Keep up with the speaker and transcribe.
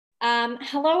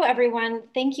Hello, everyone.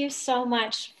 Thank you so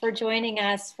much for joining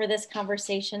us for this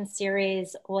conversation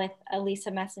series with Elisa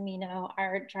Massimino,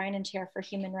 our Drinan Chair for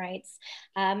Human Rights.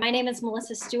 My name is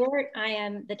Melissa Stewart. I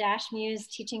am the Dash Muse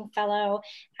Teaching Fellow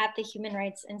at the Human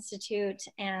Rights Institute,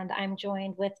 and I'm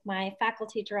joined with my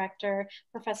faculty director,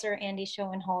 Professor Andy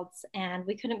Schoenholtz, and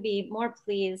we couldn't be more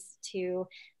pleased to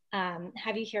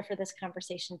have you here for this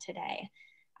conversation today.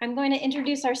 I'm going to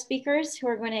introduce our speakers who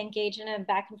are going to engage in a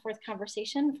back and forth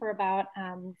conversation for about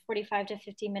 45 to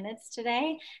 50 minutes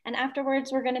today. And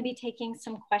afterwards, we're going to be taking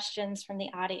some questions from the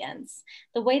audience.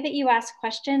 The way that you ask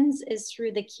questions is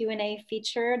through the Q&A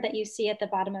feature that you see at the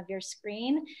bottom of your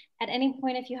screen. At any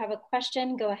point, if you have a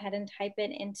question, go ahead and type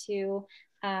it into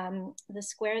the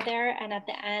square there. And at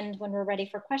the end, when we're ready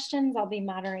for questions, I'll be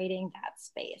moderating that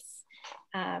space.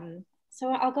 So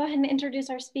I'll go ahead and introduce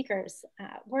our speakers.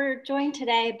 We're joined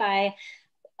today by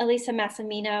Elisa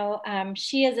Massimino.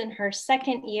 She is in her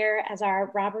second year as our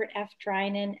Robert F.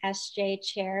 Drinan SJ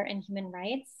Chair in Human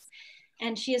Rights.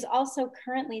 And she is also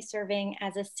currently serving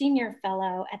as a senior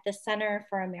fellow at the Center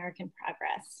for American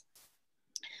Progress.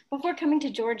 Before coming to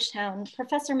Georgetown,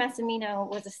 Professor Massimino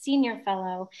was a senior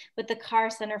fellow with the Carr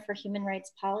Center for Human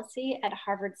Rights Policy at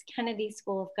Harvard's Kennedy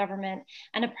School of Government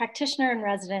and a practitioner in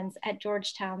residence at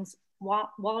Georgetown's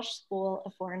Walsh School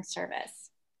of Foreign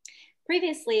Service.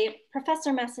 Previously,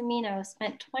 Professor Massimino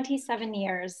spent 27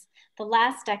 years, the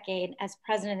last decade as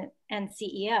president and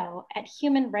CEO at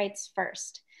Human Rights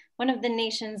First, one of the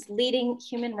nation's leading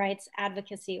human rights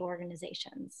advocacy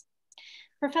organizations.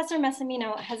 Professor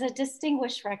Massimino has a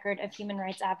distinguished record of human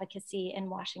rights advocacy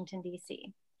in Washington,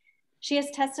 D.C. She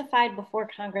has testified before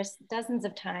Congress dozens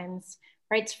of times,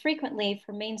 writes frequently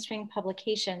for mainstream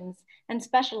publications and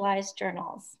specialized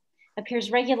journals,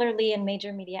 appears regularly in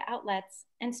major media outlets,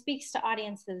 and speaks to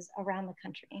audiences around the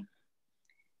country.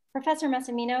 Professor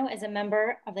Massimino is a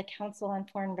member of the Council on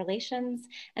Foreign Relations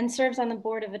and serves on the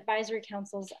board of advisory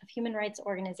councils of human rights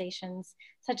organizations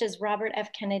such as Robert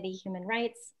F. Kennedy Human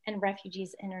Rights and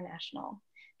Refugees International.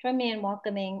 Join me in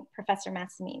welcoming Professor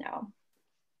Massimino.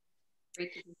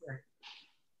 Great to be here.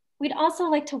 We'd also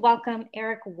like to welcome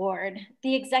Eric Ward,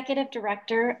 the Executive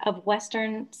Director of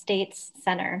Western States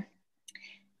Center,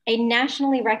 a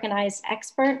nationally recognized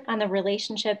expert on the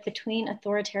relationship between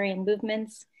authoritarian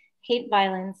movements, hate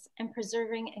violence, and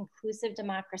preserving inclusive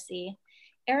democracy.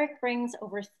 Eric brings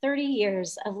over 30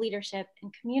 years of leadership in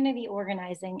community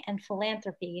organizing and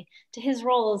philanthropy to his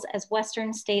roles as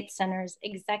Western States Center's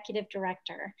Executive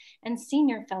Director and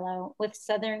Senior Fellow with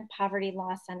Southern Poverty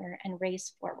Law Center and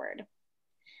Race Forward.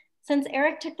 Since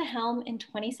Eric took the helm in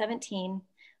 2017,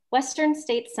 Western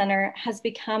States Center has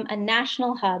become a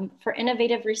national hub for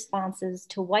innovative responses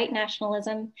to white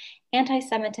nationalism,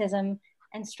 anti-Semitism,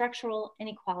 and structural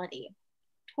inequality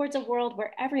towards a world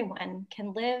where everyone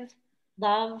can live,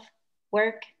 love,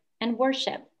 work, and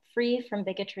worship free from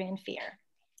bigotry and fear.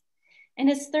 In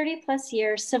his 30+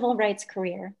 year civil rights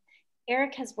career,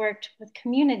 Eric has worked with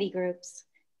community groups,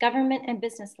 government and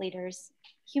business leaders,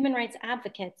 human rights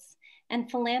advocates, and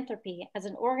philanthropy as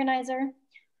an organizer,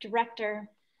 director,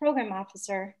 program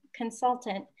officer,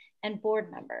 consultant, and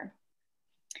board member.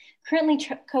 Currently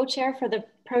co-chair for the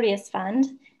Proteus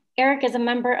Fund, Eric is a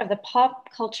member of the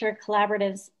Pop Culture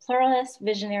Collaborative's Pluralist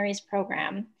Visionaries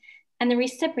Program and the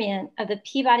recipient of the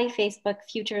Peabody Facebook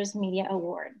Futures Media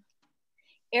Award.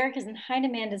 Eric is in high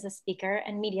demand as a speaker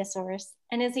and media source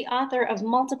and is the author of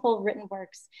multiple written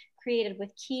works created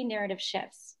with key narrative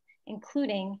shifts,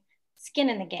 including Skin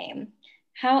in the Game,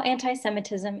 How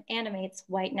Anti-Semitism Animates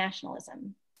White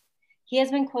Nationalism. He has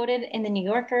been quoted in the New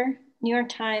Yorker, New York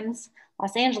Times,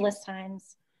 Los Angeles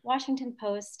Times, Washington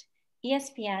Post,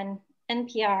 ESPN,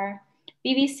 NPR,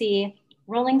 BBC,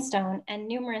 Rolling Stone, and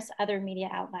numerous other media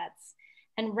outlets,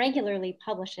 and regularly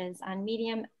publishes on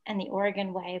Medium and the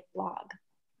Oregon Way blog.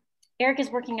 Eric is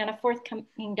working on a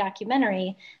forthcoming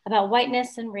documentary about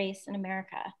whiteness and race in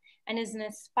America, and is an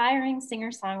aspiring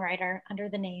singer-songwriter under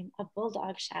the name of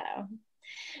Bulldog Shadow.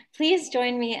 Please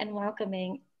join me in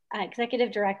welcoming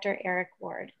Executive Director Eric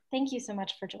Ward. Thank you so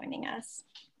much for joining us.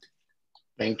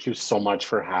 Thank you so much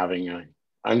for having me.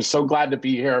 I'm so glad to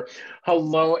be here.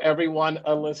 Hello, everyone.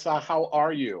 Alyssa, how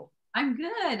are you? I'm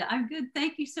good. I'm good.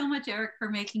 Thank you so much, Eric, for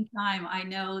making time. I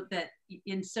know that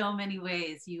in so many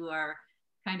ways you are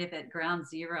kind of at ground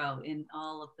zero in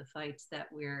all of the fights that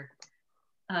we're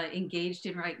engaged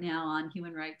in right now on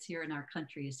human rights here in our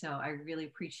country. So I really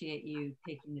appreciate you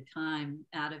taking the time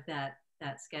out of that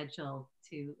schedule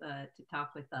to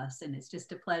talk with us. And it's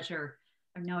just a pleasure.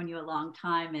 I've known you a long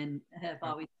time and have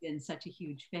always been such a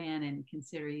huge fan and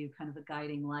consider you kind of a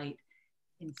guiding light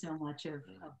in so much of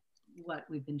what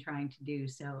we've been trying to do.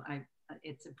 So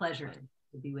it's a pleasure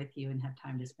to be with you and have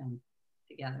time to spend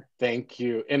together. Thank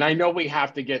you. And I know we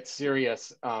have to get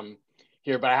serious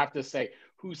here, but I have to say,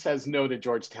 who says no to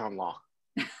Georgetown Law?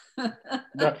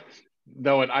 No,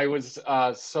 no, and I was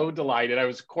so delighted. I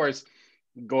was, of course,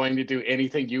 going to do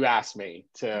anything you asked me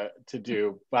to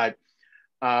do, but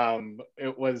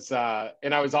it was,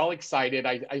 and I was all excited.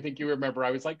 I think you remember,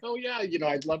 I was like, oh yeah, you know,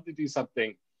 I'd love to do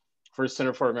something for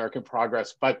Center for American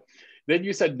Progress. But then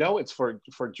you said, no, it's for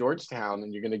Georgetown,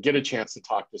 and you're going to get a chance to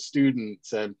talk to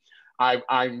students. And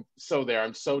I'm so there.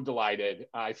 I'm so delighted.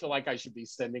 I feel like I should be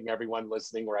sending everyone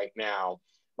listening right now,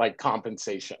 like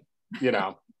compensation, you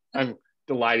know. I'm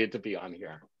delighted to be on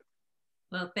here.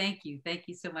 Well, thank you. Thank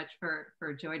you so much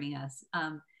for joining us.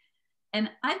 And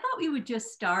I thought we would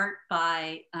just start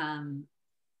by,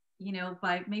 you know,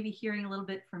 by maybe hearing a little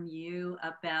bit from you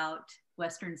about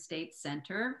Western State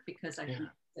Center, because I think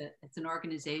that it's an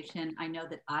organization I know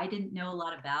that I didn't know a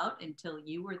lot about until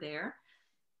you were there,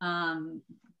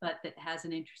 but that has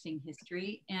an interesting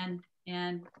history, and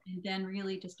then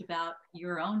really just about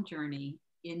your own journey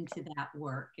into that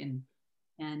work. And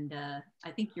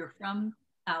I think you're from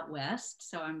out west,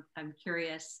 so I'm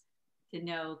curious to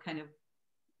know kind of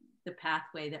the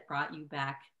pathway that brought you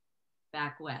back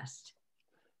west.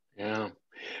 Yeah,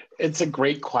 it's a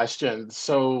great question.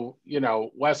 So, you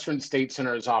know, Western State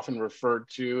Center is often referred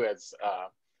to as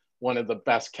one of the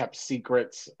best kept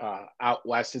secrets out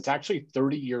west. It's actually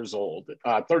 30 years old,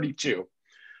 32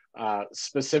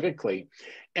 specifically.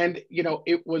 And, you know,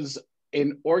 it was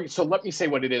so let me say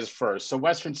what it is first. So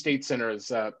Western State Center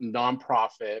is a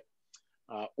nonprofit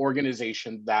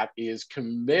organization that is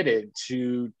committed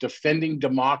to defending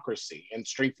democracy and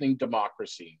strengthening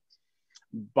democracy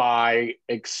by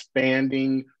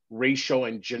expanding racial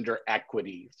and gender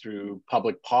equity through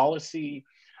public policy,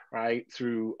 right,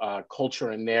 through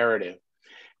culture and narrative.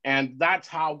 And that's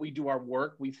how we do our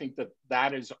work. We think that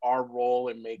that is our role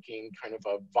in making kind of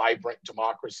a vibrant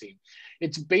democracy.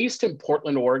 It's based in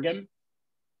Portland, Oregon,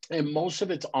 and most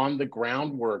of its on the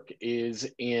ground work is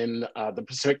in the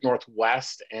Pacific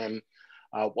Northwest and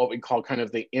what we call kind of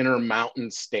the inner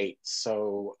mountain states.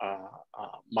 So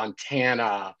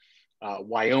Montana,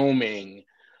 Wyoming,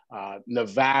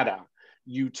 Nevada,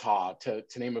 Utah, to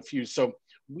name a few. So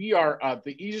we are,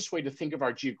 the easiest way to think of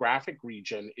our geographic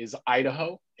region is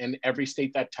Idaho and every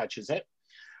state that touches it.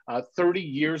 30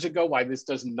 years ago, why this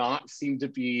does not seem to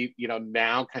be, you know,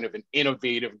 now kind of an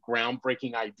innovative,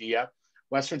 groundbreaking idea,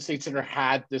 Western State Center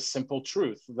had this simple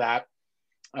truth that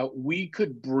we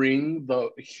could bring the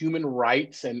human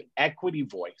rights and equity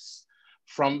voice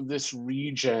from this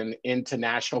region into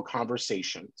national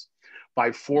conversations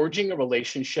by forging a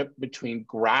relationship between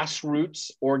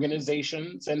grassroots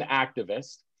organizations and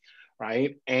activists,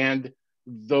 right? And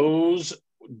those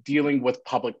dealing with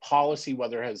public policy,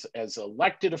 whether as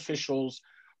elected officials,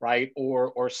 right,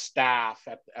 or staff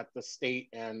at the state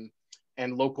and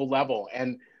local level.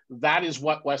 And that is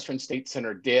what Western State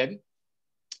Center did.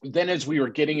 Then as we were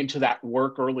getting into that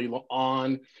work early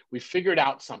on, we figured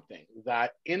out something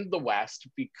that in the West,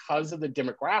 because of the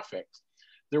demographics,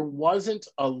 there wasn't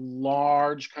a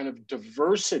large kind of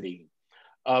diversity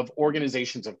of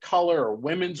organizations of color or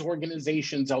women's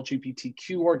organizations,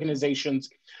 LGBTQ organizations.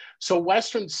 So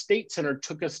Western State Center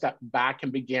took a step back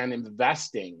and began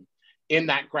investing in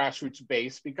that grassroots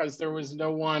base because there was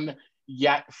no one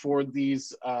yet for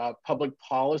these public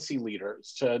policy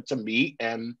leaders to meet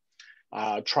and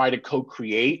try to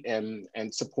co-create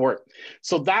and support.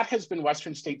 So that has been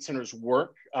Western State Center's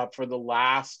work for the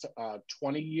last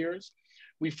 20 years.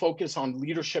 We focus on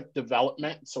leadership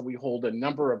development. So we hold a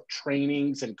number of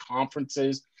trainings and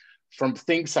conferences, from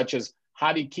things such as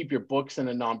how do you keep your books in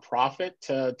a nonprofit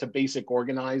to basic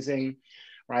organizing,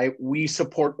 right? We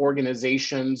support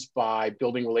organizations by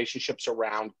building relationships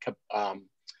around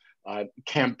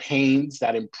campaigns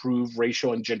that improve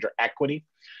racial and gender equity.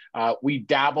 We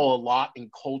dabble a lot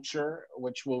in culture,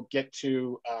 which we'll get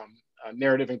to,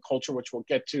 narrative and culture, which we'll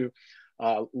get to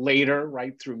later,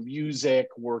 right, through music,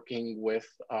 working with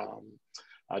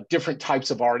different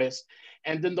types of artists.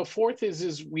 And then the fourth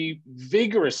is we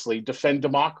vigorously defend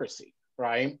democracy,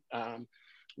 right?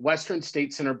 Western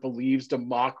State Center believes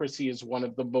democracy is one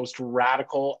of the most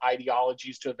radical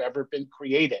ideologies to have ever been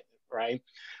created, right?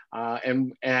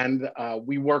 And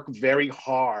we work very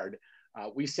hard,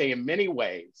 we say in many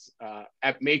ways,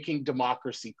 at making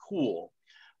democracy cool,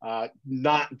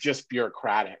 not just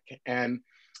bureaucratic. And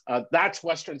that's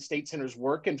Western State Center's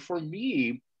work. And for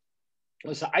me,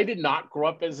 listen, I did not grow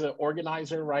up as an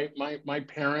organizer, right? My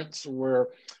parents were,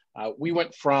 we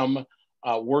went from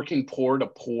working poor to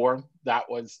poor. That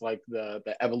was like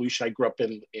the evolution. I grew up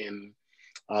in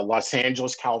Los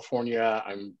Angeles, California.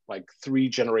 I'm like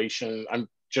I'm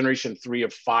generation 3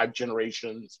 of 5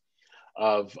 generations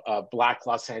of Black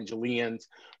Los Angeles.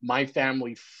 My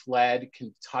family fled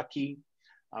Kentucky,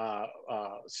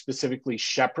 specifically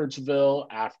Shepherdsville,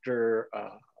 after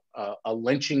a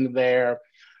lynching there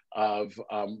of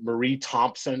Marie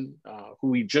Thompson, who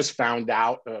we just found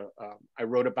out. I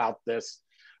wrote about this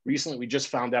recently. We just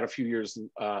found out a few years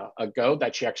ago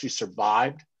that she actually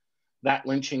survived that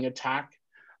lynching attack.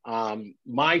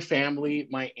 My family,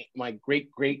 my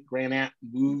great-great-grandaunt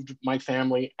moved my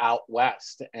family out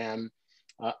west, and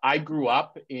I grew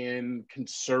up in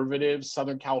conservative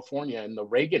Southern California in the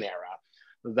Reagan era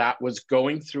that was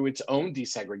going through its own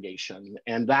desegregation.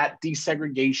 And that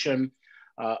desegregation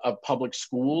of public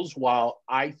schools, while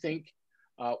I think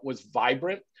was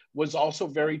vibrant, was also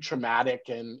very traumatic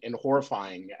and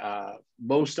horrifying.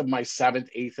 Most of my 7th,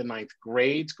 8th, and 9th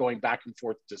grades going back and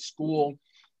forth to school,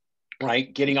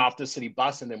 right? Getting off the city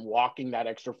bus and then walking that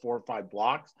extra 4 or 5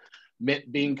 blocks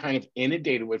meant being kind of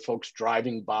inundated with folks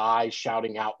driving by,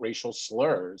 shouting out racial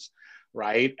slurs,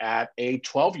 right? At a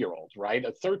 12-year-old, right?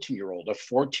 A 13-year-old, a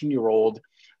 14-year-old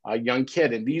young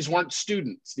kid. And these weren't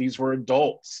students, these were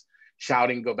adults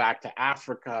shouting, "Go back to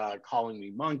Africa," calling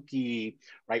me monkey,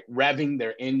 right? Revving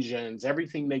their engines,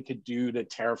 everything they could do to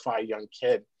terrify a young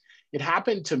kid. It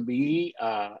happened to me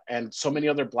and so many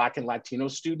other Black and Latino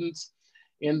students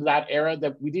in that era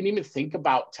that we didn't even think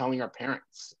about telling our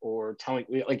parents or telling,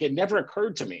 like it never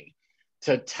occurred to me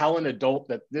to tell an adult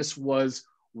that this was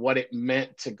what it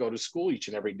meant to go to school each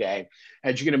and every day.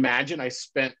 As you can imagine, I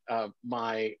spent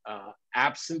my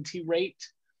absentee rate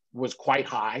was quite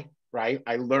high, right?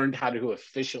 I learned how to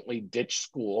efficiently ditch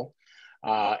school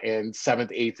in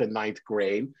 7th, 8th, and 9th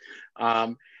grade.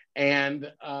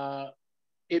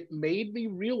 It made me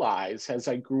realize as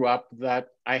I grew up that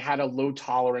I had a low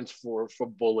tolerance for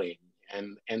bullying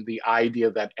and the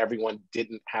idea that everyone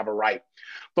didn't have a right.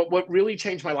 But what really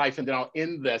changed my life, and then I'll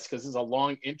end this because this is a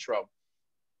long intro,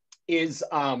 is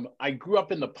I grew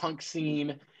up in the punk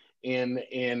scene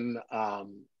in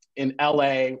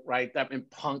LA, right? That meant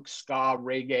punk, ska,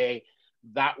 reggae.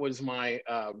 That was my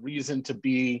reason to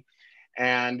be.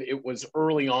 And it was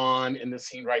early on in the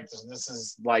scene, right? This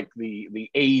is like the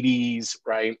 80s,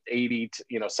 right?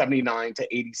 79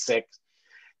 to 86.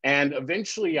 And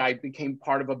eventually I became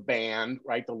part of a band,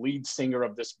 right? The lead singer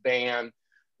of this band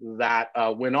that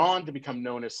went on to become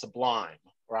known as Sublime,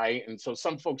 right? And so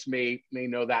some folks may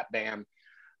know that band.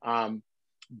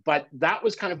 But that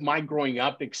was kind of my growing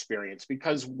up experience,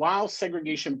 because while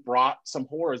segregation brought some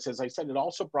horrors, as I said, it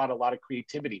also brought a lot of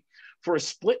creativity. For a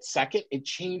split second, it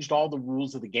changed all the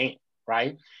rules of the game,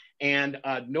 right? And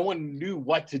no one knew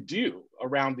what to do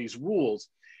around these rules.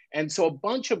 And so a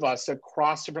bunch of us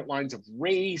across different lines of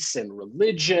race and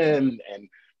religion and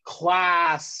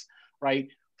class, right,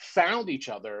 found each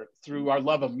other through our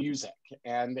love of music.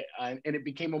 And it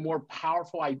became a more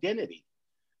powerful identity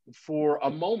for a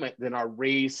moment than our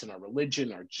race and our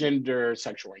religion, our gender,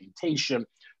 sexual orientation,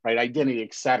 right, identity,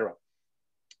 etc.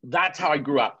 That's how I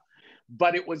grew up.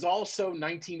 But it was also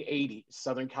 1980,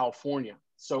 Southern California.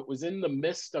 So it was in the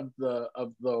midst of the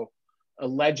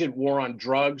alleged war on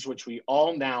drugs, which we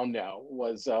all now know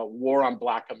was a war on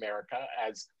Black America,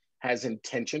 as has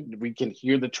intention. We can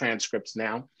hear the transcripts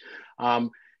now.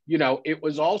 It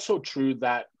was also true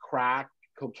that crack,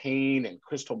 cocaine, and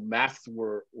crystal meth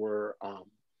were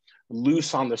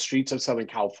loose on the streets of Southern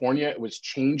California. It was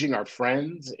changing our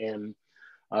friends in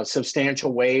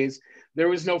substantial ways. There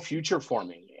was no future for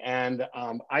me. And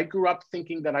I grew up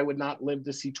thinking that I would not live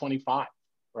to see 25,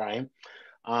 right?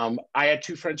 I had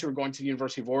 2 friends who were going to the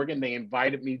University of Oregon. They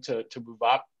invited me to move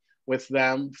up with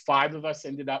them. 5 of us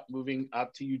ended up moving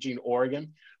up to Eugene,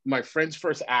 Oregon. My friends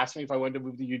first asked me if I wanted to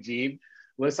move to Eugene.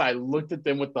 Listen, I looked at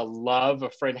them with the love a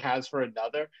friend has for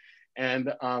another.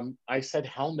 And I said,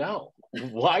 hell no.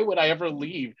 Why would I ever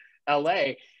leave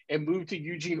LA and move to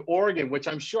Eugene, Oregon, which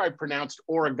I'm sure I pronounced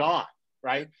Oregon,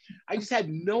 right? I just had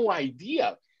no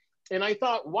idea. And I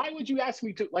thought, why would you ask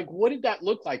me to, like, what did that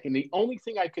look like? And the only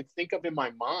thing I could think of in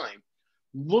my mind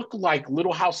looked like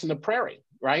Little House on the Prairie,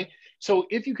 right? So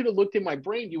if you could have looked in my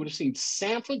brain, you would have seen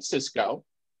San Francisco,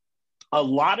 a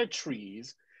lot of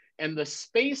trees, and the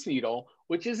Space Needle,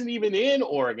 which isn't even in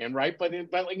Oregon, right? But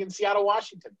like in Seattle,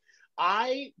 Washington.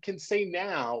 I can say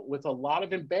now with a lot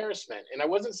of embarrassment, and I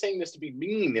wasn't saying this to be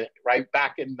mean, right,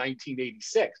 back in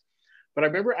 1986, but I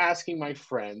remember asking my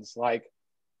friends, like,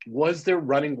 was there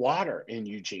running water in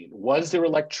Eugene? Was there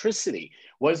electricity?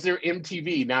 Was there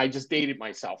MTV? Now I just dated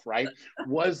myself, right?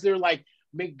 Was there like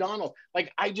McDonald's?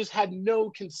 Like I just had no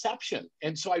conception.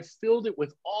 And so I filled it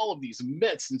with all of these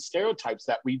myths and stereotypes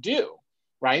that we do,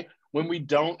 right? when we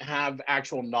don't have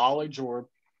actual knowledge or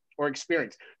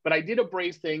experience. But I did a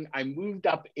brave thing. I moved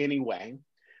up anyway.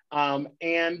 I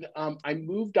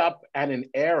moved up at an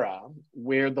era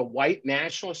where the white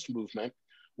nationalist movement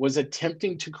was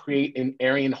attempting to create an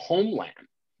Aryan homeland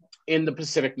in the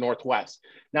Pacific Northwest.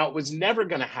 Now, it was never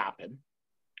going to happen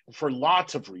for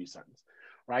lots of reasons,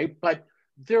 right? But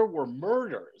there were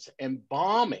murders and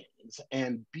bombings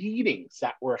and beatings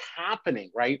that were happening,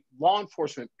 right? Law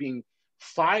enforcement being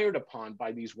fired upon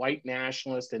by these white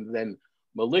nationalists and then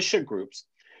militia groups.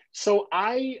 So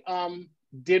I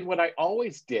did what I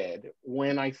always did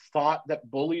when I thought that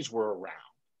bullies were around,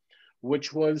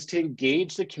 which was to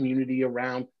engage the community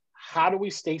around how do we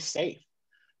stay safe?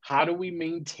 How do we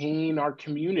maintain our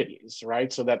communities,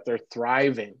 right? So that they're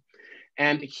thriving.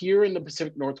 And here in the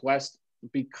Pacific Northwest,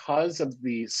 because of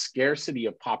the scarcity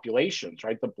of populations,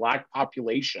 right? The Black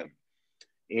population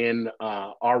in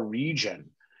our region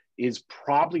is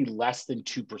probably less than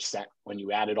 2% when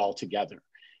you add it all together.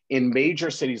 In major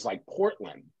cities like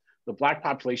Portland, the Black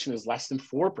population is less than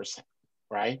 4%,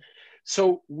 right?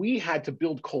 So we had to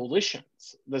build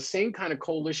coalitions, the same kind of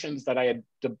coalitions that I had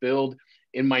to build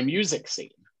in my music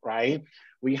scene, right?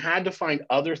 We had to find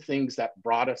other things that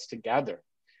brought us together.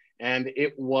 And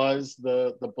it was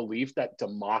the belief that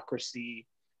democracy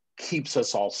keeps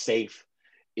us all safe.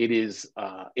 It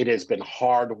has been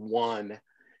hard won,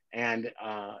 and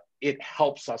it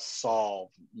helps us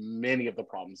solve many of the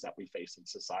problems that we face in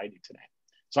society today.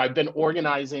 So I've been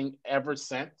organizing ever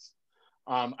since.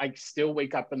 I still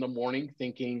wake up in the morning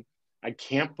thinking, I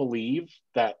can't believe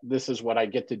that this is what I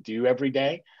get to do every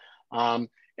day.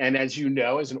 And as you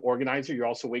know, as an organizer, you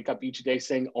also wake up each day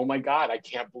saying, oh my God, I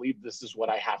can't believe this is what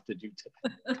I have to do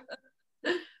today.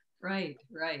 Right.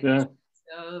 Yeah.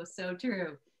 So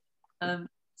true.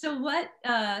 So what,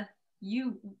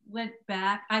 you went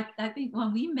back, I think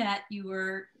when we met, you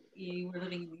were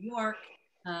living in New York.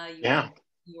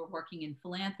 You were working in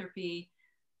philanthropy.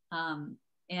 And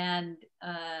then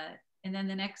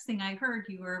the next thing I heard,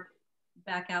 you were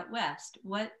back out west.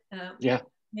 What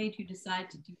made you decide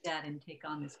to do that and take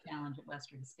on this challenge at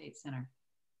Western State Center?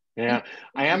 Yeah,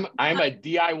 I'm a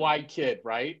DIY kid,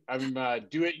 right? I'm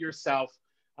do it yourself.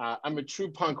 I'm a true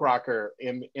punk rocker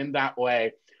in that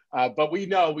way. But we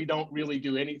know we don't really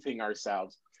do anything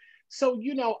ourselves. So,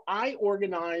 I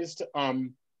organized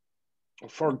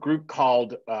for a group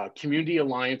called Community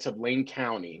Alliance of Lane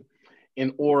County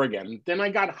in Oregon. Then I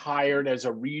got hired as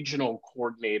a regional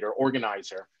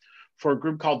organizer for a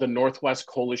group called the Northwest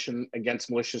Coalition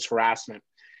Against Malicious Harassment.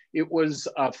 It was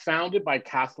founded by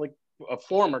a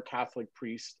former Catholic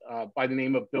priest by the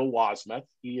name of Bill Wasmuth.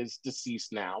 He is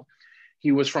deceased now.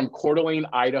 He was from Coeur d'Alene,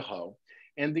 Idaho.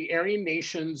 And the Aryan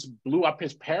Nations blew up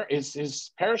his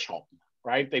parish home,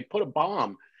 right? They put a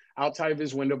bomb outside of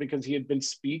his window because he had been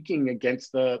speaking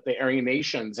against the Aryan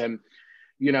Nations. And,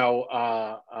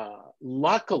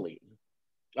 luckily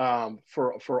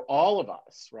for all of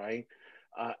us, right?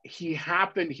 I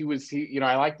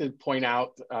like to point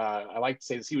out, I like to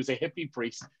say this, he was a hippie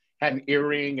priest, had an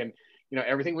earring and,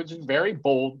 everything was just very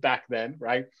bold back then,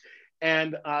 right?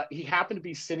 And he happened to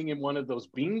be sitting in one of those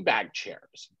beanbag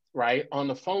chairs, right, on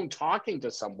the phone talking to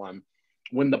someone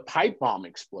when the pipe bomb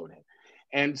exploded.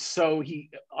 And so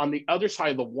on the other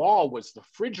side of the wall was the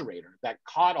refrigerator that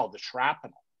caught all the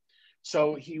shrapnel.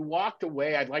 So he walked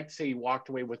away. I'd like to say he walked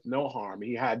away with no harm.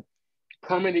 He had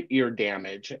permanent ear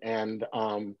damage, and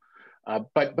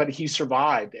but he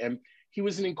survived. And he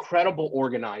was an incredible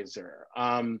organizer.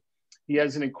 He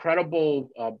has an incredible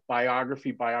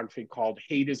biography called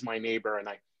 "Hate Is My Neighbor," and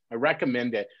I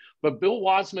recommend it. But Bill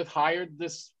Wasmuth hired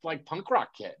this punk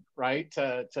rock kid, right,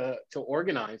 to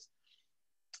organize.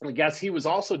 I guess he was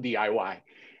also DIY,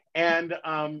 and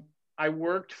I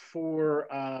worked for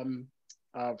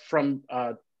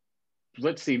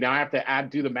let's see, now I have to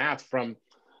do the math, from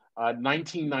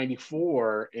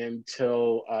 1994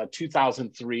 until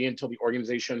 2003, until the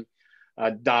organization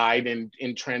died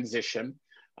in transition.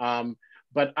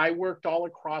 But I worked all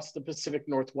across the Pacific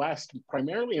Northwest,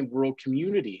 primarily in rural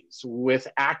communities, with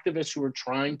activists who were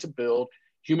trying to build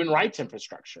human rights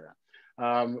infrastructure.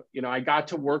 I got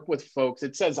to work with folks.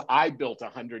 It says I built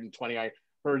 120. I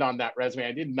heard on that resume,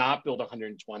 I did not build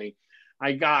 120.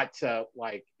 I got to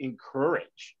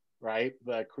encourage, right,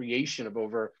 the creation of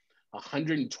over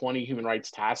 120 human rights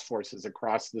task forces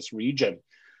across this region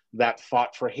that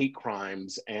fought for hate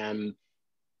crimes and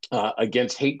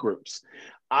against hate groups.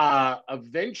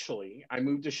 Eventually, I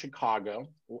moved to Chicago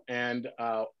and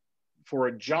for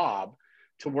a job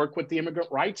to work with the immigrant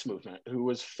rights movement, who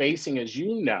was facing, as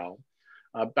you know,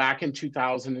 back in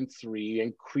 2003,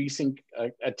 increasing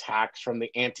attacks from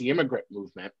the anti-immigrant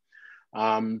movement.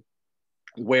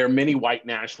 where many white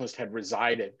nationalists had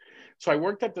resided. So I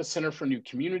worked at the Center for New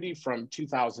Community from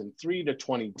 2003 to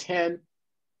 2010.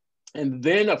 And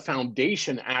then a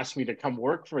foundation asked me to come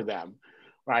work for them,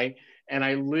 right? And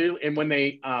and when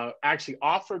they actually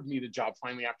offered me the job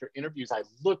finally after interviews, I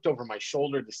looked over my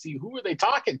shoulder to see who were they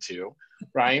talking to,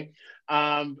 right?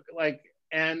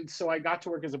 And so I got to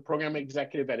work as a program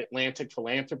executive at Atlantic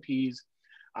Philanthropies.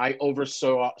 I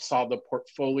oversaw the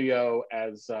portfolio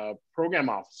as a program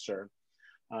officer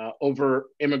over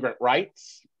immigrant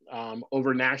rights,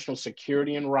 over national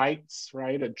security and rights,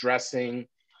 right? Addressing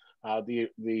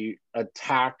the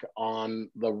attack on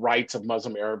the rights of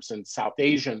Muslim Arabs and South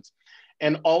Asians,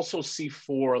 and also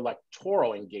C4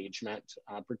 electoral engagement,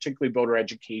 particularly voter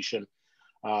education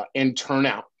and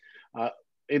turnout.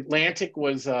 Atlantic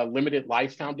was a limited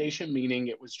life foundation, meaning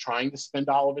it was trying to spend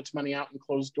all of its money out in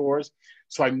closed doors.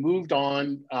 So I moved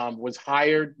on, was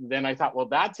hired. Then I thought, well,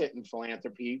 that's it in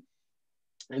philanthropy.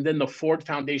 And then the Ford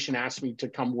Foundation asked me to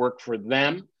come work for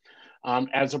them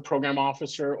as a program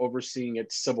officer, overseeing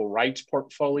its civil rights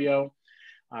portfolio.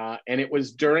 And it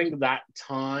was during that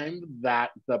time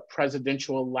that the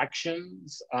presidential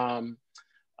elections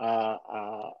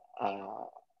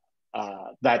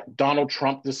that Donald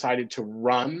Trump decided to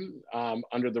run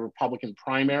under the Republican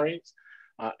primaries,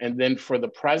 and then for the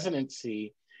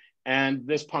presidency. And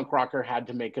this punk rocker had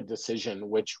to make a decision,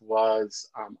 which was,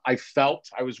 I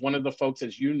was one of the folks,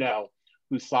 as you know,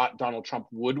 who thought Donald Trump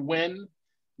would win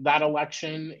that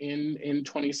election in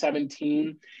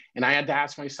 2017. And I had to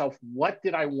ask myself, what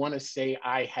did I want to say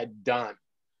I had done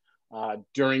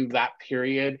during that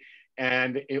period?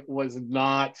 And it was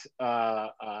not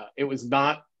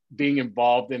being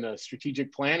involved in a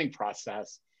strategic planning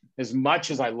process. As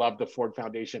much as I love the Ford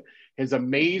Foundation, as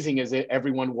amazing as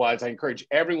everyone was, I encourage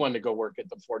everyone to go work at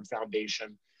the Ford Foundation.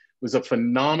 It was a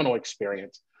phenomenal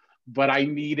experience, but I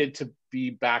needed to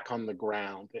be back on the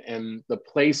ground. And the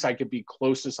place I could be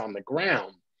closest on the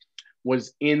ground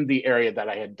was in the area that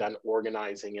I had done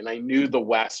organizing. And I knew the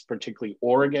West, particularly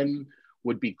Oregon,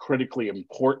 would be critically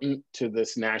important to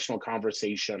this national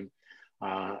conversation.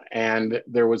 And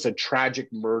there was a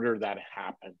tragic murder that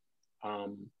happened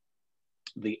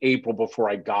the April before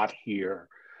I got here,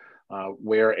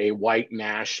 where a white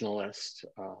nationalist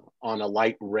on a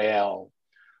light rail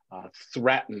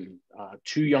threatened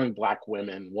two young Black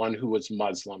women, one who was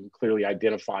Muslim, clearly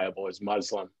identifiable as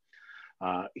Muslim.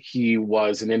 He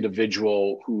was an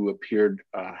individual who appeared,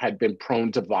 had been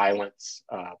prone to violence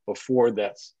before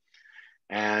this.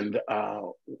 And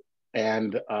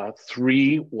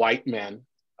three white men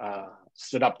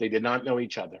stood up. They did not know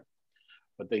each other,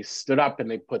 but they stood up and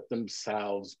they put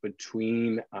themselves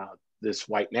between this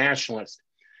white nationalist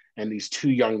and these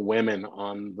two young women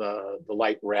on the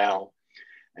light rail.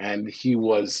 And he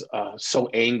was so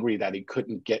angry that he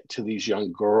couldn't get to these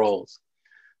young girls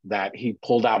that he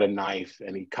pulled out a knife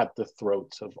and he cut the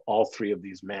throats of all three of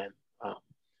these men.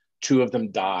 Two of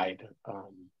them died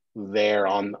there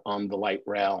on the light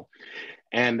rail.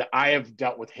 And I have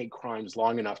dealt with hate crimes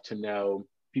long enough to know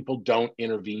people don't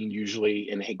intervene usually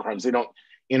in hate crimes. They don't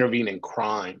intervene in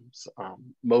crimes.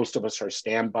 Most of us are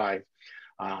standby.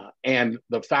 And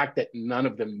the fact that none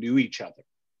of them knew each other,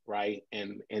 right,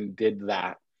 and did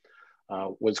that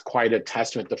was quite a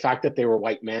testament. The fact that they were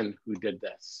white men who did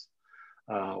this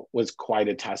was quite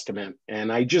a testament.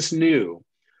 And I just knew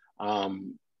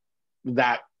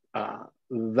that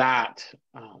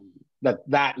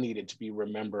needed to be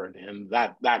remembered, and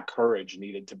that courage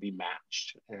needed to be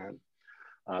matched, and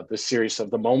the seriousness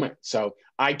of the moment. So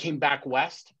I came back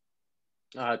west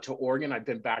to Oregon. I've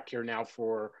been back here now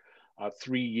for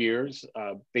 3 years,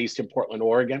 based in Portland,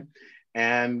 Oregon,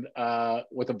 and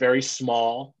with a very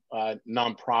small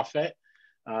nonprofit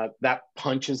that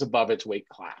punches above its weight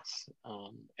class.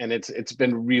 And it's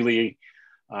been really,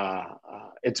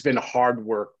 it's been hard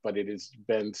work, but it has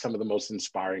been some of the most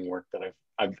inspiring work that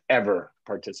I've ever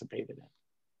participated in.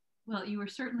 Well, you were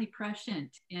certainly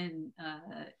prescient in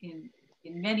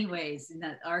many ways in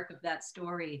that arc of that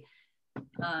story,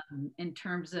 in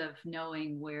terms of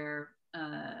knowing where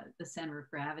the center of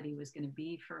gravity was going to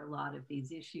be for a lot of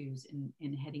these issues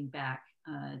in heading back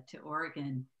to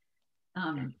Oregon.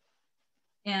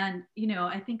 And, you know,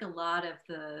 I think a lot of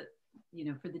the, you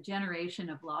know, for the generation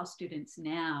of law students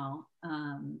now,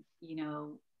 you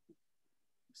know,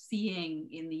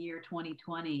 seeing in the year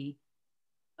 2020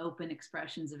 open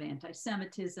expressions of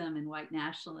anti-Semitism and white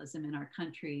nationalism in our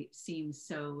country seems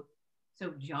so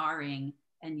jarring.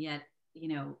 And yet, you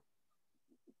know,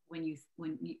 when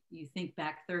you think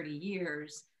back 30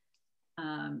 years,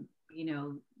 you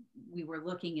know, we were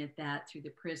looking at that through the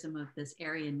prism of this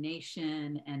Aryan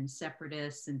nation and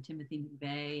separatists and Timothy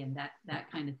McVeigh and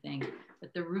that kind of thing.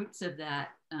 But the roots of that,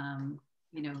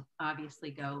 you know,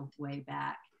 obviously go way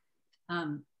back.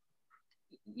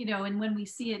 You know, and when we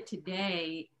see it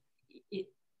today, it,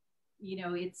 you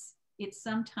know, it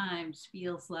sometimes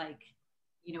feels like,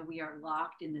 you know, we are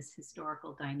locked in this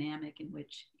historical dynamic in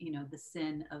which, you know, the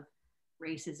sin of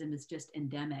racism is just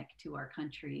endemic to our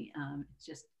country. It's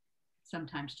just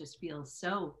sometimes just feels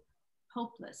so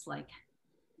hopeless, like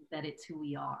that it's who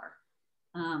we are,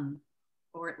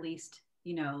 or at least,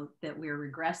 you know, that we're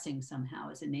regressing somehow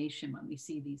as a nation when we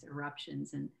see these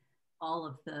eruptions and all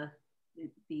of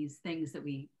these things that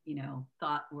we, you know,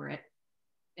 thought were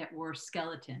at worst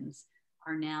skeletons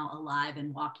are now alive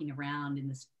and walking around in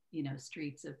the, you know,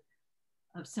 streets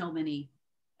of so many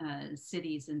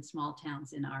cities and small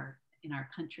towns in our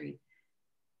country.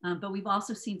 But we've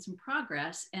also seen some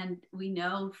progress, and we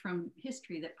know from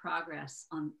history that progress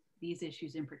on these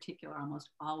issues in particular almost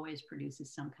always produces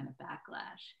some kind of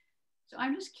backlash. So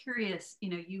I'm just curious, you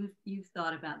know, you've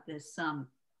thought about this some,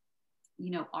 you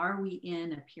know, are we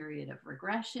in a period of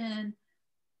regression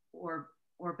or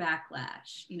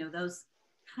backlash? You know, those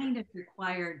kind of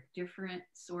require different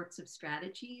sorts of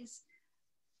strategies.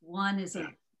 One is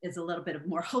a little bit of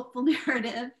more hopeful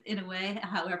narrative in a way,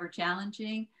 however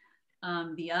challenging.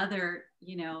 The other,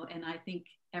 you know, and I think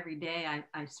every day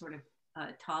I sort of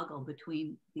toggle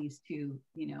between these two,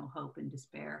 you know, hope and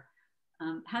despair.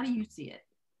 How do you see it?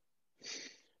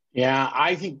 Yeah,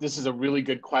 I think this is a really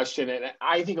good question. And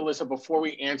I think, Alyssa, before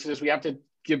we answer this, we have to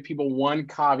give people one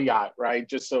caveat, right?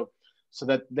 Just so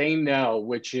that they know,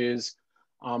 which is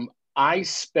I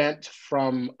spent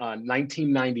from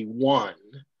 1991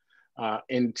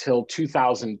 until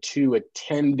 2002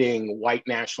 attending white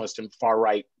nationalist and far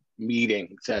right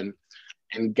meetings and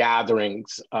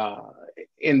gatherings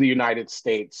in the United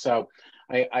States. So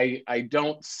I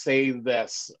don't say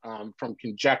this from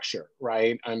conjecture,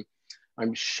 right?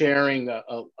 I'm sharing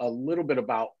a little bit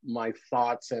about my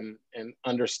thoughts and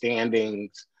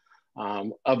understandings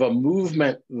of a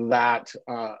movement that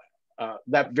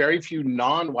that very few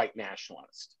non-white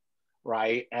nationalists,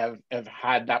 right, have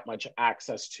had that much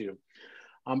access to.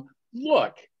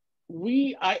 Look,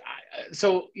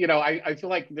 so, you know, I feel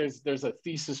like there's a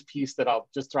thesis piece that I'll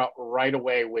just throw out right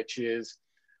away, which is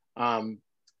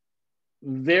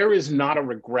there is not a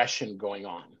regression going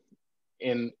on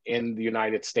in the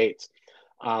United States.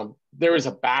 There is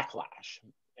a backlash,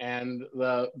 and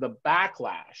the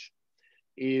backlash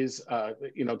is,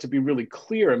 you know, to be really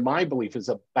clear, in my belief, is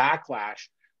a backlash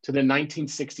to the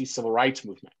 1960s civil rights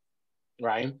movement,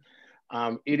 right?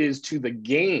 It is to the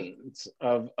gains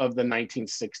of the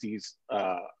 1960s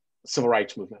civil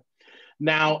rights movement.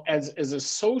 Now, as a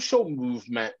social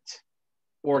movement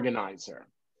organizer,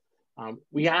 I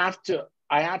have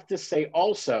to say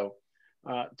also,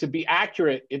 to be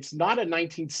accurate, it's not a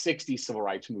 1960 civil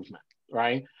rights movement,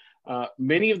 right?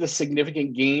 Many of the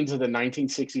significant gains of the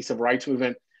 1960 civil rights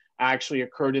movement actually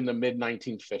occurred in the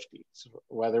mid-1950s,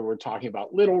 whether we're talking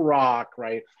about Little Rock,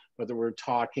 right? Whether we're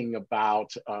talking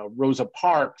about Rosa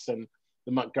Parks and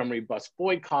the Montgomery bus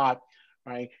boycott,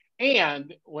 right?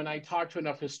 And when I talk to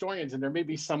enough historians, and there may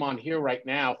be some on here right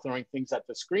now throwing things at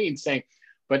the screen saying,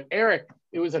 but Eric,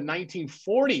 it was a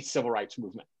 1940 civil rights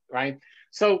movement, right?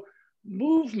 So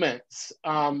movements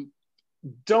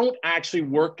don't actually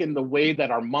work in the way that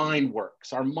our mind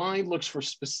works. Our mind looks for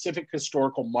specific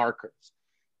historical markers.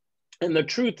 And the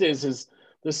truth is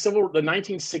the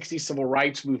 1960 civil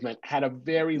rights movement had a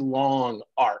very long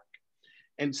arc.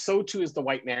 And so too is the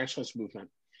white nationalist movement.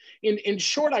 In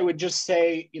short, I would just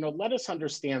say, you know, let us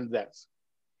understand this.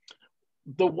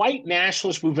 The white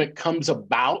nationalist movement comes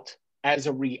about as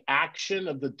a reaction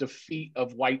of the defeat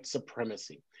of white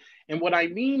supremacy. And what I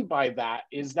mean by that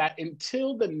is that until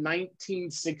the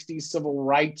 1960 civil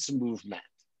rights movement,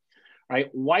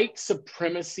 right, white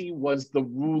supremacy was the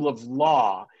rule of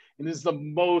law, and is the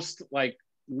most like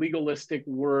legalistic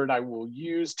term I will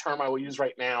use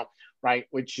right now, right,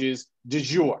 which is de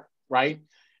jure, right?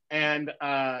 And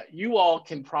you all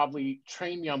can probably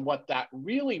train me on what that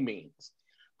really means.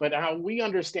 But how we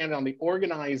understand it on the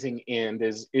organizing end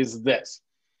is this,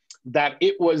 that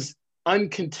it was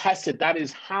uncontested. That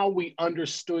is how we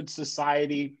understood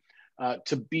society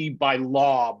to be by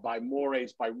law, by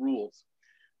mores, by rules.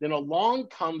 Then along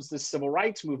comes the civil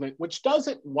rights movement, which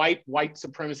doesn't wipe white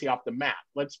supremacy off the map.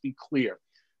 Let's be clear.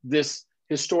 This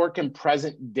historic and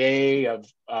present day of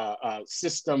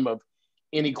system of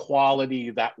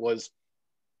inequality that was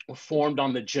formed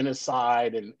on the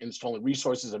genocide and stolen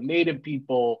resources of Native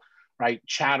people, right?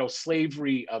 Chattel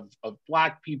slavery of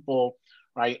Black people,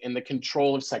 right, and the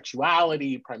control of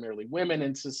sexuality, primarily women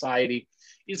in society,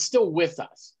 is still with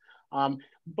us.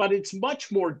 But it's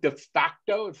much more de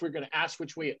facto. If we're going to ask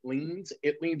which way it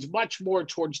leans much more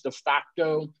towards de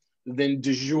facto than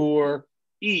de jure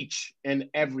each and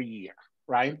every year,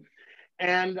 right?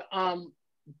 And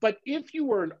but if you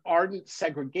were an ardent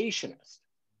segregationist,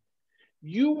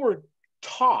 you were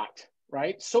taught,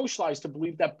 right, socialized to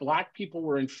believe that Black people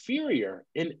were inferior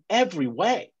in every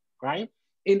way, right?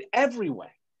 In every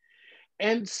way.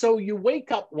 And so you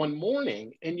wake up one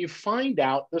morning and you find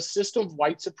out the system of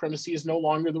white supremacy is no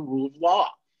longer the rule of law.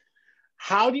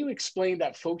 How do you explain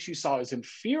that folks you saw as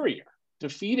inferior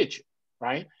defeated you,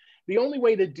 right? The only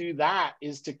way to do that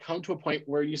is to come to a point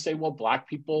where you say, well, Black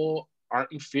people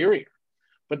aren't inferior.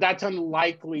 But that's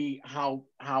unlikely how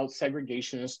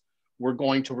segregationists were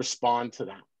going to respond to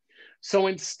that. So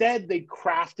instead, they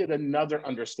crafted another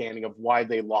understanding of why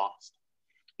they lost.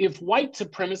 If white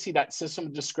supremacy, that system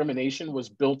of discrimination, was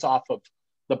built off of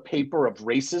the paper of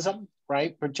racism,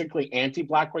 right, particularly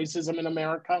anti-Black racism in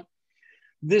America,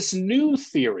 this new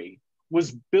theory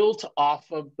was built off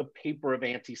of the paper of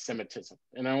anti-Semitism.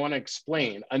 And I want to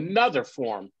explain another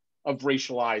form of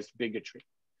racialized bigotry.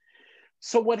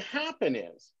 So what happened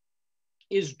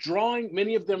is drawing,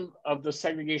 many of them, of the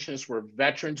segregationists, were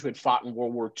veterans who had fought in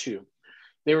World War II.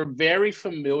 They were very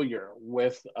familiar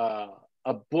with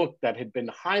a book that had been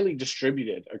highly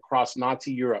distributed across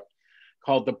Nazi Europe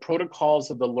called The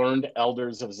Protocols of the Learned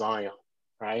Elders of Zion,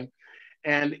 right?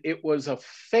 And it was a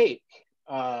fake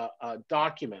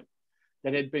document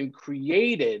that had been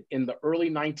created in the early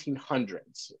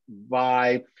 1900s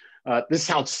by, this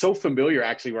sounds so familiar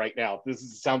actually right now,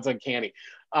 sounds uncanny,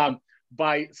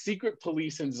 by secret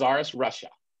police in Tsarist Russia,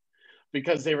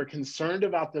 because they were concerned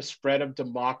about the spread of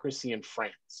democracy in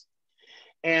France.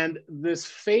 And this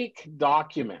fake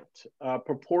document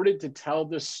purported to tell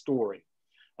this story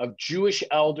of Jewish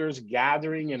elders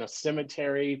gathering in a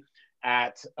cemetery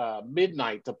at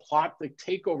midnight to plot the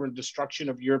takeover and destruction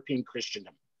of European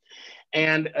Christendom.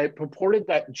 And it purported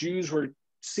that Jews were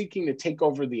seeking to take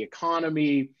over the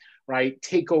economy, right,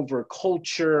 take over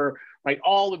culture, right,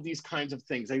 all of these kinds of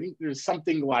things. I think there's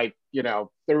something like,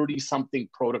 30-something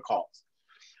protocols.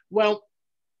 Well,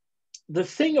 the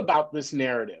thing about this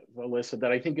narrative, Alyssa,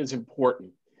 that I think is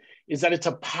important is that it's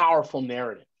a powerful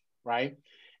narrative, right?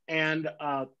 And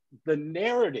the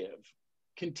narrative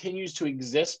continues to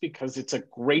exist because it's a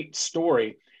great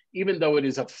story, even though it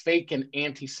is a fake and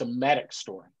anti-Semitic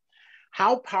story.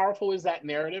 How powerful is that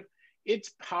narrative?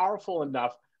 It's powerful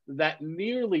enough that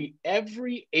nearly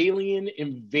every alien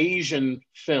invasion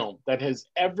film that has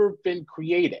ever been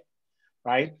created,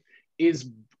 right, is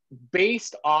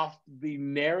based off the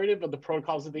narrative of the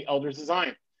Protocols of the Elders of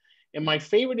Zion. And my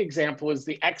favorite example is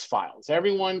the X-Files.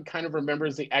 Everyone kind of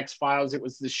remembers the X-Files. It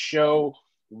was this show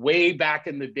way back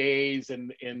in the days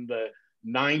in the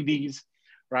 90s,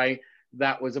 right?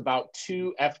 That was about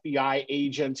two FBI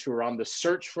agents who were on the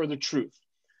search for the truth.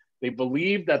 They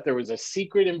believed that there was a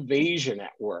secret invasion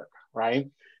at work, right?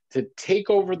 To take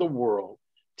over the world,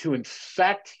 to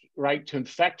infect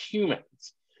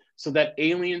humans so that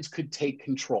aliens could take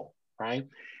control, right?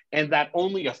 And that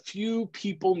only a few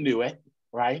people knew it,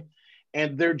 right?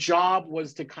 And their job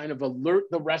was to kind of alert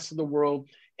the rest of the world,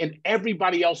 and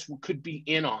everybody else could be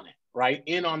in on it, right?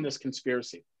 In on this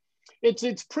conspiracy.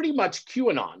 It's pretty much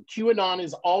QAnon. QAnon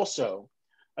is also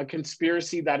a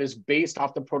conspiracy that is based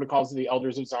off the Protocols of the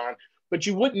Elders of Zion, but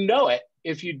you wouldn't know it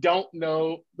if you don't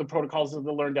know the Protocols of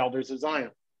the Learned Elders of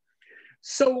Zion.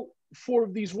 So for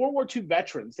these World War II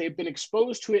veterans, they've been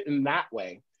exposed to it in that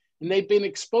way. And they've been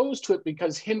exposed to it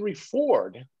because Henry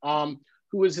Ford,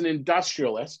 who was an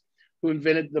industrialist who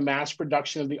invented the mass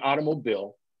production of the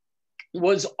automobile,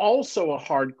 was also a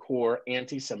hardcore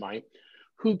anti-Semite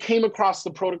who came across the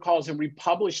protocols and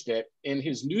republished it in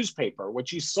his newspaper,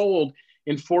 which he sold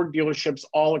in Ford dealerships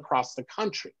all across the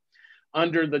country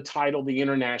under the title The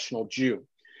International Jew.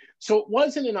 So it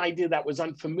wasn't an idea that was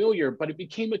unfamiliar, but it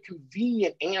became a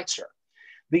convenient answer.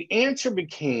 The answer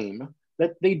became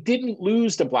that they didn't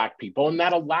lose to Black people, and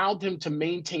that allowed them to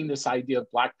maintain this idea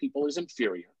of Black people as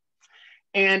inferior.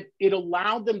 And it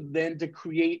allowed them then to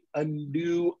create a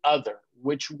new other,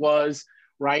 which was,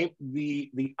 right, the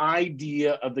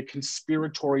idea of the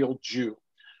conspiratorial Jew,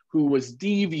 who was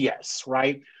devious,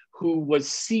 right, who was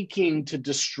seeking to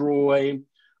destroy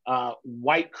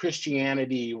white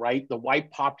Christianity, right, the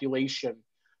white population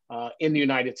in the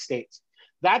United States.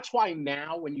 That's why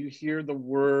now when you hear the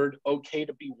word okay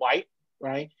to be white,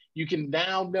 right, you can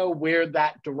now know where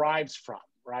that derives from,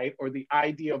 right, or the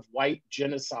idea of white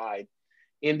genocide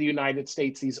in the United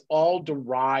States. These all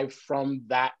derive from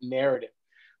that narrative.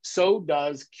 so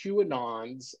does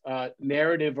QAnon's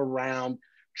narrative around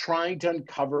trying to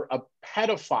uncover a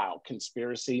pedophile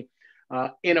conspiracy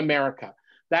in America.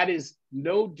 That is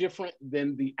no different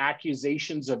than the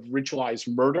accusations of ritualized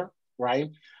murder, right?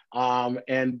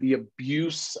 And the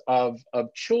abuse of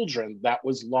children that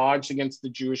was lodged against the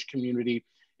Jewish community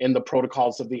in the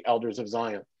protocols of the Elders of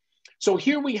Zion. So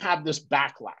here we have this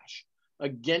backlash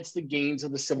against the gains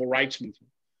of the civil rights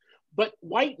movement. But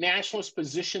white nationalists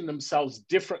position themselves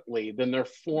differently than their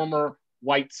former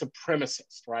white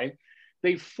supremacists, right?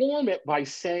 They form it by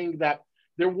saying that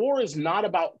their war is not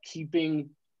about keeping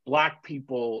Black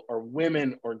people or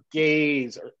women or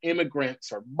gays or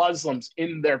immigrants or Muslims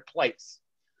in their place.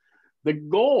 The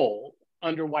goal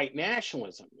under white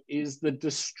nationalism is the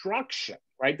destruction,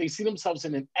 right? They see themselves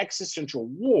in an existential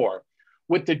war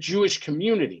with the Jewish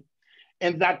community,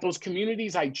 and that those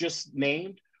communities I just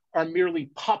named are merely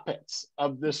puppets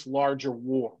of this larger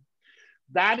war.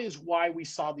 That is why we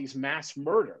saw these mass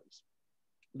murders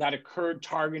that occurred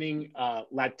targeting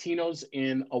Latinos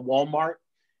in a Walmart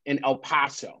in El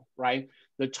Paso, right?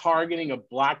 The targeting of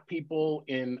Black people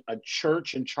in a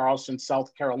church in Charleston,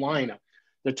 South Carolina,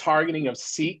 the targeting of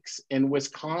Sikhs in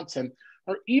Wisconsin,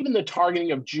 or even the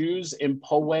targeting of Jews in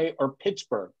Poway or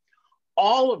Pittsburgh.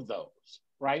 All of those,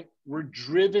 right, were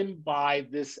driven by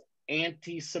this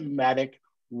anti-Semitic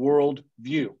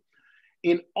worldview.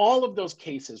 In all of those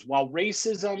cases, while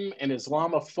racism and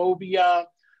Islamophobia,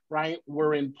 right,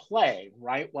 were in play,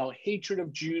 right, while hatred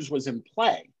of Jews was in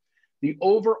play, the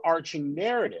overarching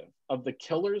narrative of the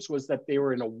killers was that they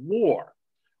were in a war,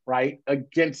 right,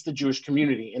 against the Jewish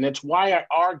community. And it's why I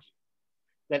argue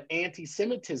that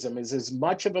anti-Semitism is as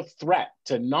much of a threat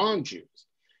to non-Jews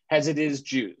as it is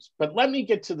Jews. But let me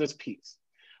get to this piece.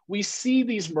 We see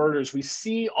these murders, we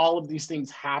see all of these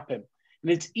things happen,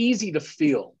 and it's easy to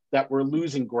feel that we're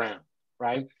losing ground,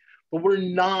 right? But we're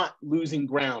not losing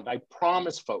ground. I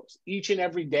promise folks, each and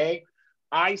every day,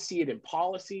 I see it in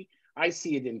policy, I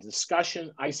see it in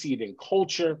discussion, I see it in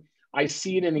culture, I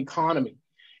see it in economy.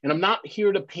 And I'm not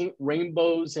here to paint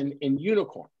rainbows and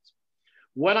unicorns.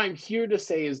 What I'm here to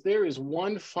say is there is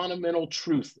one fundamental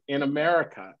truth in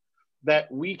America that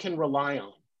we can rely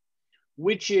on,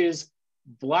 which is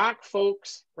Black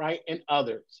folks, right, and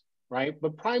others, right,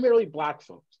 but primarily Black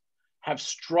folks, have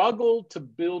struggled to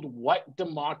build what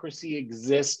democracy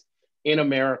exists in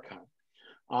America.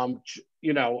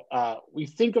 We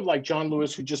think of like John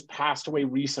Lewis, who just passed away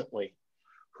recently,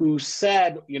 who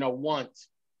said, once,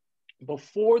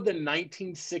 before the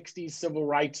 1960s civil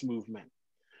rights movement,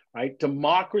 right,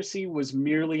 democracy was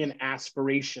merely an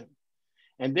aspiration.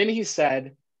 And then he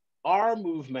said, our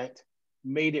movement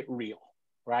made it real,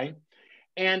 right?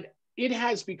 And it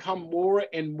has become more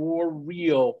and more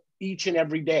real each and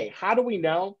every day. How do we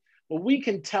know? Well, I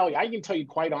can tell you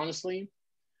quite honestly,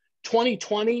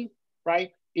 2020,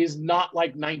 right, is not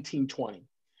like 1920.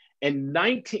 And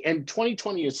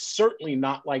 2020 is certainly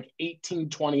not like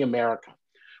 1820 America.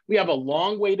 We have a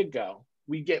long way to go.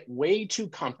 We get way too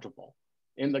comfortable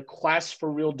in the quest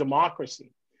for real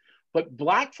democracy. But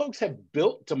Black folks have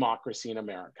built democracy in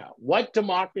America. What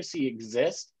democracy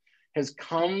exists has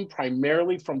come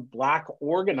primarily from Black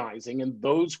organizing and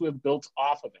those who have built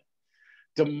off of it.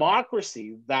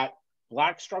 Democracy that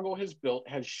Black struggle has built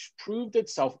has proved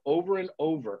itself over and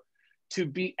over to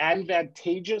be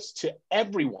advantageous to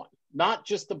everyone, not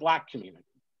just the Black community,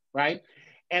 right?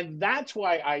 And that's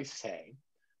why I say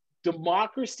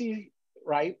democracy,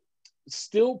 right,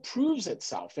 still proves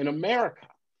itself in America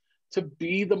to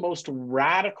be the most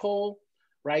radical,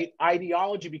 right,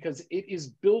 ideology, because it is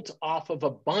built off of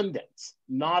abundance,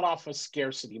 not off a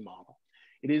scarcity model.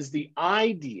 It is the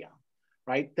idea,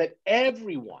 right, that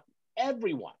everyone,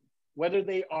 whether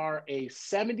they are a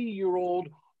 70-year-old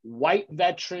white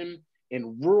veteran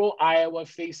in rural Iowa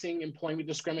facing employment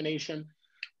discrimination,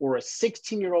 or a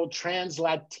 16-year-old trans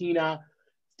Latina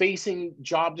facing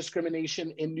job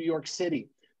discrimination in New York City,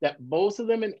 that both of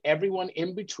them and everyone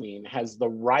in between has the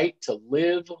right to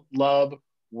live, love,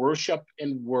 worship,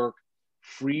 and work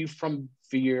free from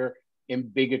fear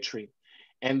and bigotry.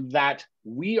 And that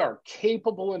we are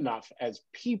capable enough as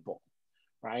people,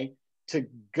 right, to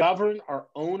govern our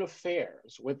own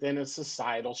affairs within a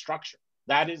societal structure.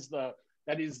 That is the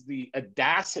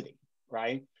audacity,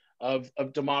 right, of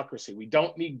democracy. We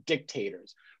don't need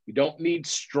dictators. We don't need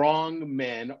strong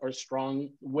men or strong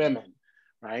women,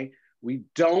 right? We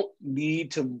don't need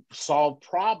to solve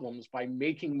problems by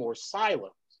making more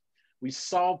silos. We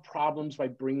solve problems by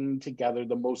bringing together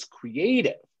the most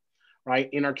creative, right,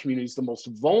 in our communities, the most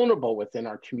vulnerable within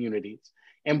our communities.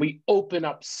 And we open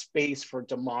up space for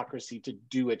democracy to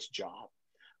do its job,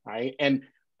 right? And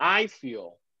I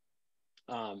feel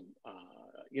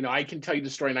you know, I can tell you the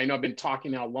story, and I know I've been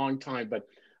talking now a long time, but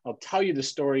I'll tell you the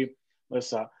story,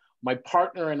 Lisa. My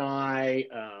partner and I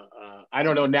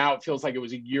don't know, now it feels like it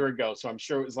was a year ago, so I'm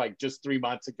sure it was like just 3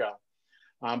 months ago.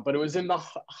 But it was in the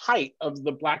height of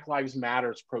the Black Lives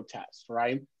Matters protest,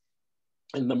 right?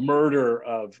 And the murder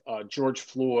of George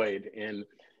Floyd in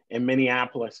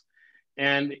Minneapolis.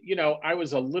 And, you know,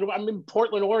 I'm in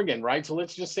Portland, Oregon, right? So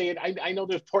let's just say it. I know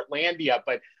there's Portlandia,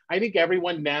 but I think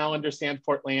everyone now understands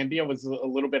Portlandia was a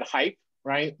little bit hype,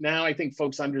 right? Now I think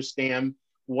folks understand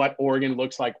what Oregon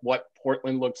looks like, what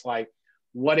Portland looks like,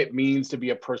 what it means to be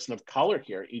a person of color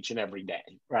here each and every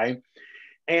day, right?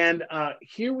 And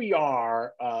here we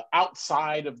are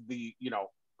outside of the, you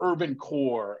know, urban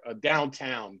core,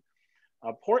 downtown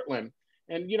Portland.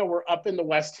 And, you know, we're up in the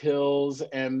West Hills,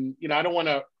 and, you know, I don't want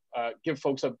to give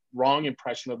folks a wrong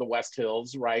impression of the West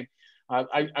Hills, right?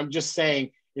 I'm just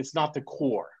saying it's not the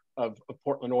core of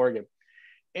Portland, Oregon.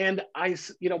 And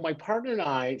you know, my partner and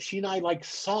I, she and I like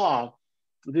saw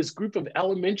this group of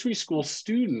elementary school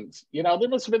students. You know, there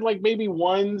must have been like maybe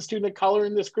one student of color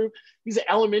in this group. These are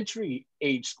elementary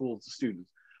age school students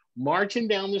marching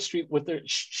down the street with their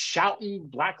shouting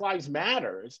Black Lives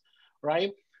Matters,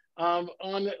 right? On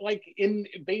like in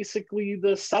basically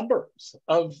the suburbs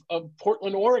of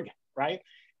Portland, Oregon, right?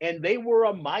 And they were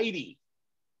a mighty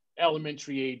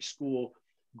elementary age school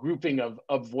grouping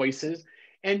of voices.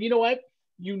 And you know what?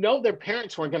 You know, their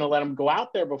parents weren't going to let them go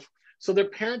out there before. So their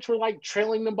parents were like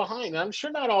trailing them behind. And I'm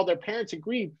sure not all their parents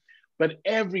agreed, but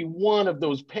every one of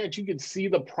those parents, you could see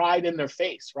the pride in their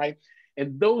face, right?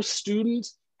 And those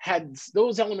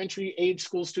elementary age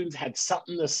school students had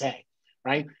something to say,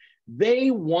 right?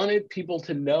 They wanted people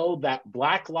to know that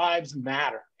Black Lives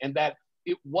Matter and that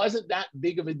it wasn't that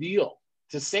big of a deal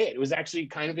to say it. It was actually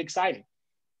kind of exciting.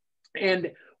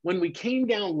 And when we came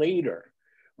down later,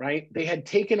 right, they had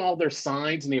taken all their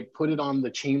signs and they had put it on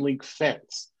the chain link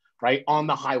fence, right, on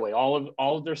the highway, all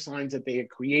of their signs that they had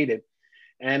created,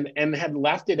 and had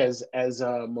left it as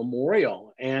a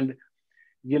memorial. And,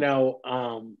 you know,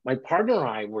 my partner and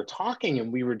I were talking,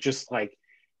 and we were just like,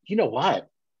 you know what?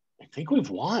 I think we've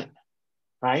won,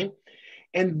 right?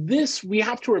 And this, we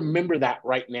have to remember that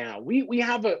right now. We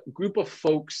have a group of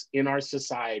folks in our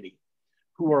society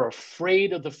who are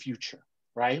afraid of the future,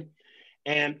 right?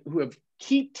 And who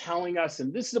keep telling us,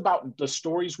 and this is about the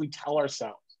stories we tell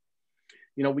ourselves.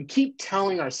 You know, we keep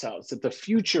telling ourselves that the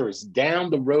future is down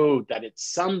the road, that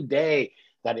it's someday,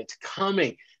 that it's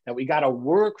coming, that we got to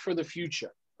work for the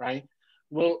future, right?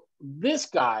 Well, this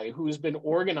guy who's been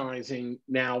organizing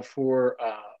now for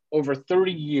over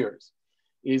 30 years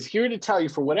is here to tell you,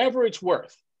 for whatever it's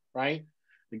worth, right?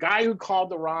 The guy who called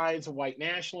the rise of white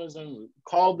nationalism, who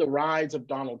called the rise of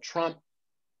Donald Trump,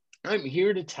 I'm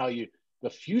here to tell you the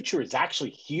future is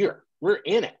actually here. We're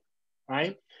in it,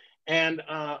 right? And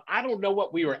I don't know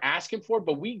what we were asking for,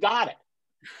 but we got it.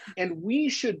 And we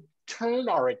should turn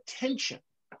our attention,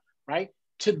 right,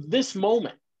 to this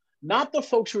moment, not the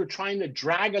folks who are trying to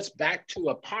drag us back to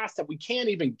a past that we can't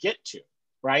even get to,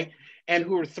 right? And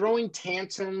who are throwing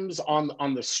tantrums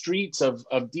on the streets of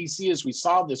DC, as we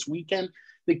saw this weekend.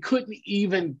 They couldn't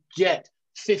even get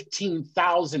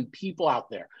 15,000 people out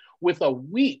there with a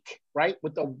week, right?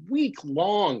 With a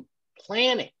week-long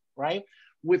planning, right?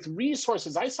 With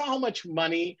resources. I saw how much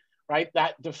money, right,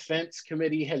 that defense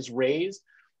committee has raised,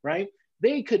 right?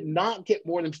 They could not get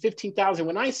more than 15,000.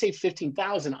 When I say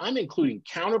 15,000, I'm including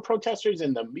counter protesters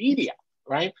and the media,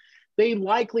 right? They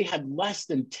likely had less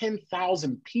than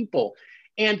 10,000 people.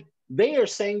 And they are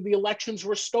saying the elections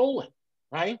were stolen,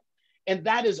 right? And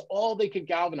that is all they could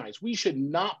galvanize. We should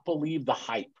not believe the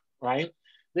hype, right?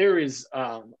 There is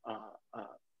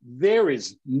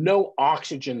no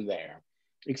oxygen there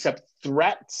except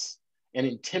threats and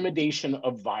intimidation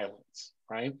of violence,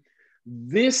 right?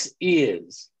 This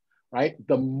is, right,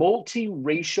 the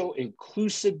multiracial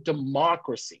inclusive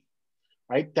democracy,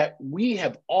 right, that we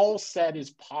have all said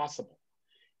is possible.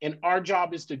 And our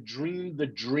job is to dream the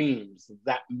dreams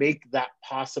that make that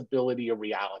possibility a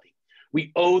reality.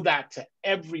 We owe that to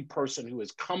every person who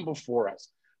has come before us,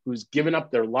 who's given up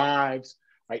their lives,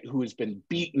 right, who has been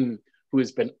beaten, who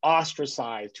has been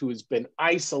ostracized, who has been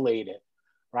isolated,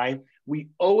 right? We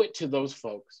owe it to those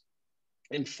folks.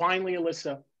 And finally,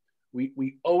 Alyssa,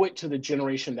 we owe it to the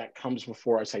generation that comes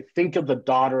before us. I think of the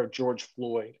daughter of George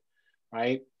Floyd,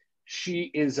 right?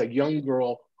 She is a young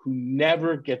girl who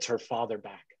never gets her father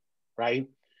back, right?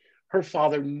 Her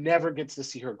father never gets to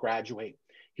see her graduate.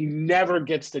 He never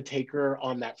gets to take her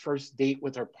on that first date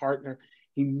with her partner.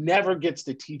 He never gets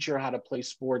to teach her how to play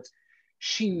sports.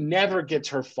 She never gets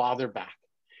her father back.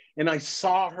 And I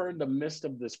saw her in the midst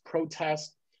of this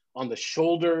protest on the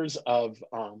shoulders of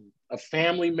a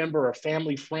family member, a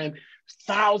family friend,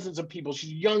 thousands of people.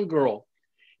 She's a young girl.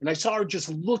 And I saw her just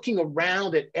looking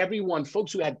around at everyone,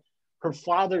 folks who had her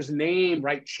father's name,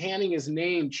 right? Chanting his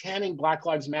name, chanting Black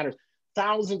Lives Matter,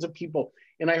 thousands of people.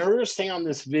 And I heard her say on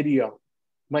this video,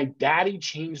 my daddy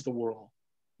changed the world,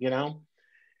 you know?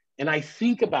 And I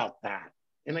think about that.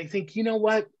 And I think, you know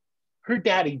what? Her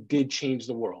daddy did change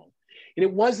the world. And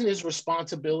it wasn't his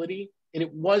responsibility and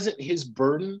it wasn't his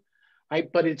burden,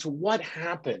 right? But it's what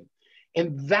happened.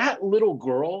 And that little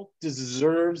girl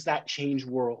deserves that changed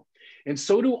world. And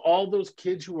so do all those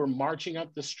kids who were marching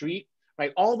up the street,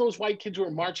 right? All those white kids who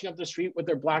are marching up the street with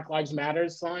their Black Lives Matter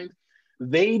signs,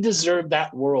 they deserve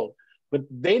that world, but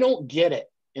they don't get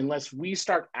it unless we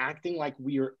start acting like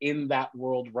we are in that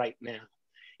world right now.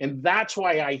 And that's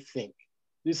why I think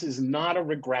this is not a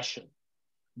regression.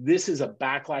 This is a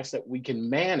backlash that we can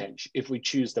manage if we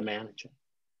choose to manage it.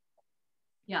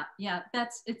 Yeah,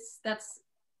 that's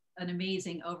an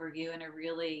amazing overview and a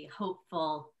really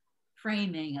hopeful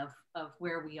framing of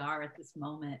where we are at this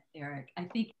moment, Eric. I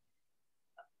think,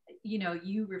 you know,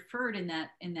 you referred in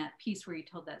that piece where you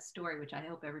told that story, which I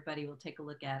hope everybody will take a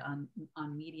look at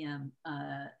on Medium,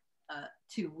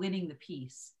 to winning the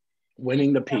peace.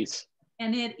 Winning the peace.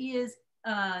 And it is,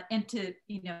 and to,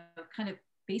 you know, kind of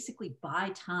basically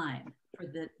buy time for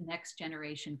the next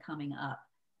generation coming up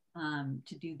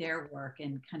to do their work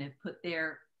and kind of put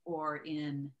their oar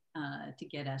in to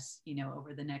get us, you know,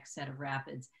 over the next set of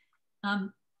rapids.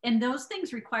 And those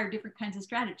things require different kinds of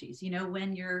strategies. You know,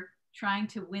 when you're trying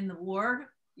to win the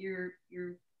war, you're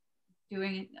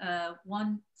doing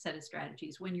one set of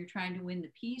strategies. When you're trying to win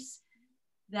the peace,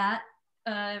 that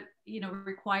you know,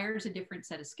 requires a different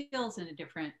set of skills and a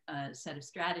different set of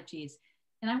strategies.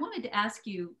 And I wanted to ask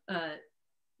you,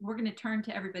 we're going to turn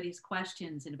to everybody's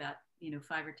questions in about, you know,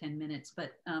 5 or 10 minutes,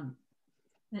 but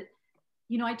that,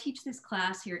 you know, I teach this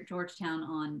class here at Georgetown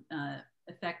on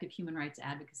effective human rights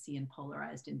advocacy in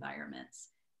polarized environments.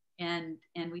 And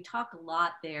we talk a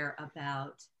lot there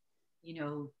about, you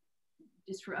know,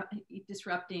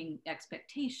 disrupting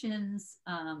expectations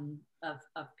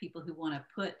of people who want to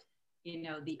put, you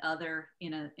know, the other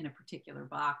in a particular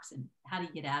box, and how do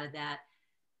you get out of that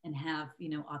and have, you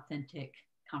know, authentic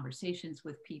conversations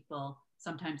with people,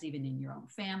 sometimes even in your own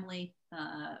family,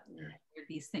 where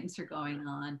these things are going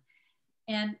on.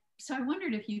 And so I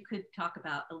wondered if you could talk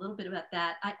about a little bit about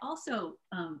that. I also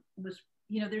was,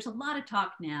 you know, there's a lot of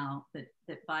talk now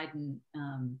that Biden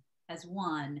has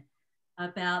won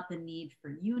about the need for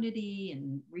unity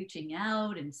and reaching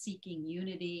out and seeking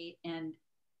unity. And,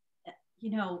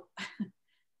 you know,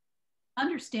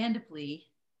 understandably,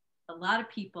 a lot of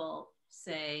people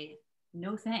say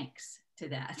no thanks to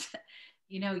that.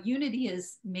 You know, unity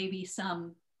is maybe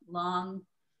some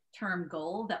long-term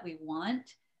goal that we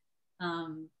want,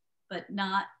 but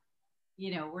not,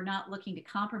 you know, we're not looking to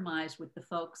compromise with the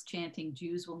folks chanting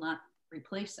Jews will not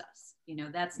replace us. You know,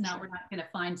 that's not, we're not going to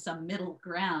find some middle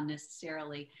ground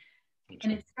necessarily.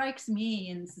 And it strikes me,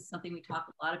 and this is something we talk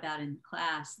a lot about in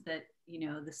class, that, you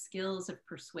know, the skills of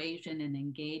persuasion and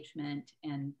engagement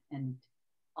and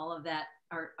all of that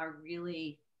are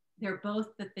really, they're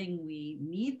both the thing we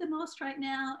need the most right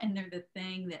now, and they're the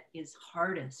thing that is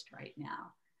hardest right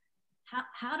now.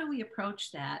 How do we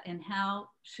approach that, and how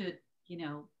should, you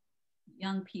know,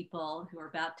 young people who are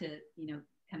about to, you know,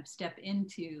 kind of step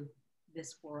into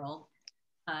this world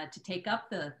to take up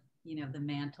the, you know, the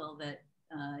mantle that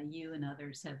you and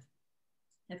others have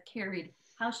carried,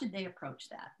 how should they approach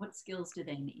that? What skills do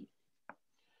they need?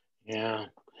 Yeah.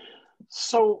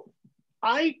 So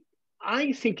I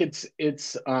think it's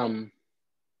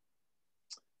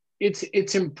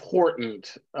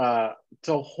important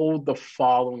to hold the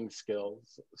following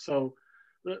skills. So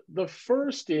the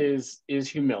first is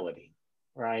humility,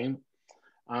 right?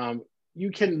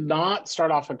 You cannot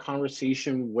start off a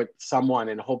conversation with someone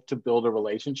and hope to build a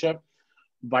relationship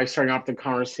by starting off the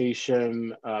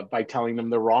conversation by telling them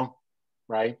they're wrong,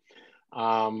 right?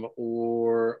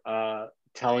 Or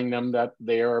telling them that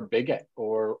they are a bigot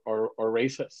or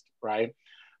racist, right?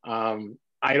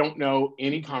 I don't know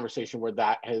any conversation where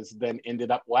that has then ended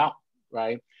up well,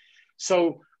 right?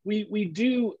 So we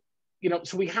do, you know,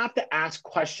 so we have to ask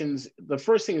questions. The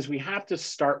first thing is we have to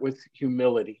start with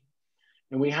humility,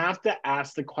 and we have to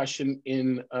ask the question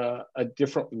in a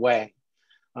different way.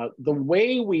 The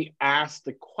way we ask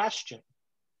the question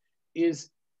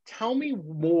is, tell me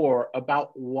more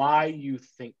about why you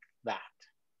think that,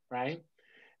 right?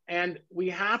 And we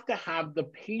have to have the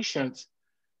patience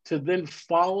to then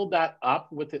follow that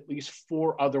up with at least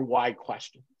 4 other why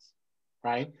questions,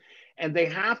 right? And they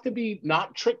have to be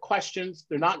not trick questions.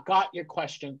 They're not got you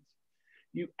questions.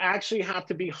 you actually have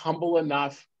to be humble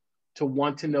enough to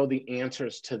want to know the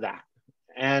answers to that.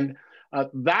 And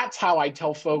that's how I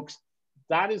tell folks,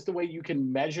 that is the way you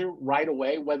can measure right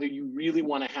away whether you really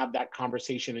want to have that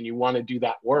conversation and you want to do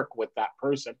that work with that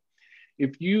person.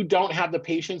 If you don't have the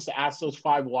patience to ask those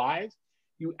 5 whys,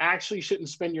 you actually shouldn't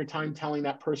spend your time telling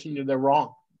that person they're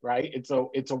wrong, right? It's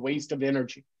a waste of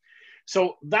energy.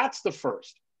 So that's the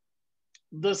first.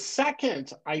 The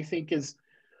second, I think, is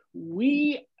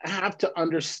we have to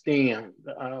understand,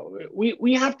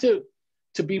 we have to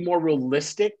be more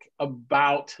realistic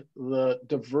about the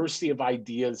diversity of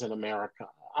ideas in America.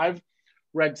 I've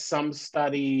read some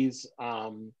studies.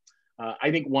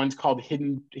 I think one's called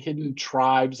Hidden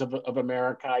Tribes of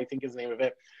America, I think is the name of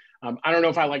it. I don't know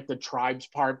if I like the tribes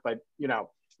part, but you know,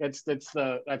 that's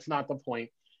not the point.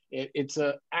 It's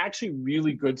a actually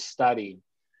really good study.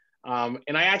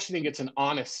 And I actually think it's an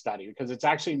honest study because it's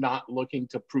actually not looking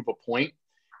to prove a point,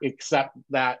 except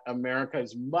that America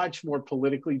is much more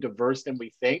politically diverse than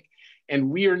we think.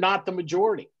 And we are not the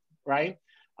majority, right?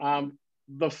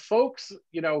 The folks,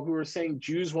 you know, who are saying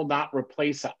Jews will not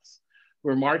replace us, who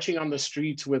are marching on the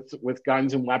streets with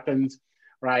guns and weapons,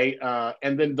 right?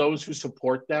 And then those who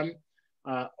support them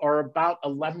are about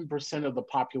 11% of the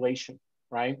population,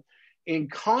 right? In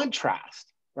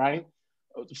contrast, right?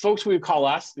 Folks we would call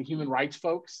us, the human rights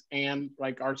folks, and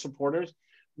like our supporters,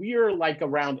 we are like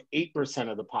around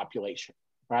 8% of the population,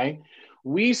 right?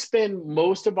 We spend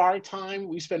most of our time,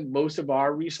 we spend most of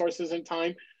our resources and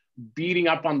time beating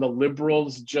up on the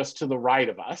liberals just to the right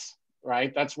of us,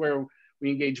 right? That's where we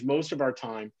engage most of our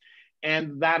time.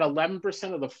 And that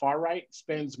 11% of the far right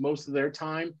spends most of their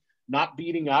time not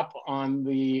beating up on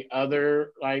the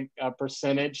other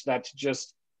percentage that's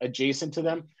just adjacent to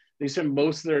them. They spend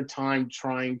most of their time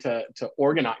trying to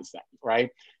organize them,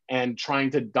 right? And trying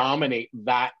to dominate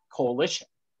that coalition,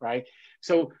 right?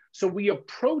 So we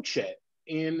approach it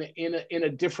in a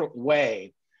different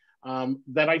way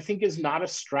that I think is not a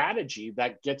strategy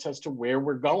that gets us to where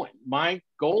we're going. My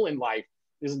goal in life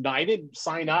is I didn't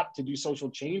sign up to do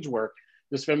social change work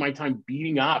to spend my time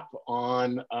beating up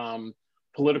on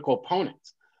political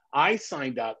opponents. I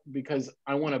signed up because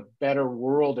I want a better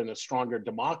world and a stronger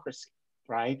democracy,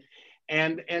 right?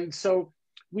 And so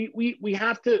we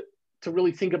have to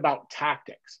really think about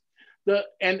tactics.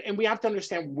 And we have to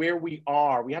understand where we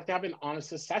are. We have to have an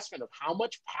honest assessment of how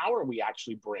much power we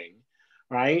actually bring,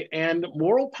 right? And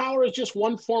moral power is just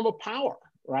one form of power,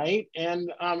 right?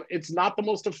 And it's not the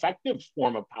most effective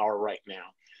form of power right now.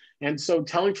 And so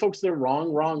telling folks they're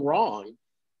wrong,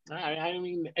 I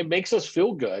mean, it makes us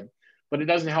feel good, but it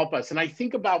doesn't help us. And I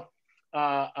think about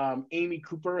Amy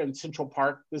Cooper in Central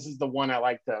Park. This is the one I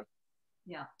like to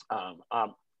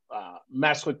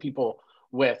mess with people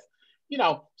with. You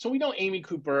know, so we know Amy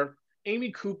Cooper.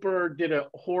 Amy Cooper did a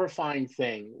horrifying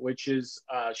thing, which is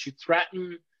she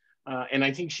threatened, and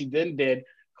I think she then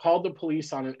called the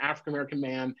police on an African-American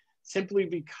man simply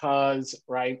because,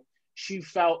 right, she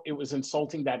felt it was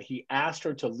insulting that he asked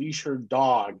her to leash her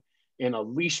dog in a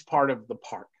leash part of the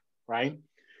park, right?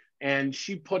 And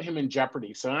she put him in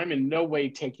jeopardy. So I'm in no way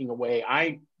taking away.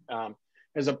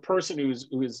 As a person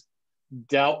who's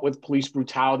dealt with police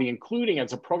brutality, including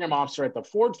as a program officer at the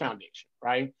Ford Foundation,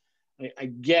 right? I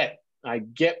get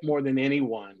more than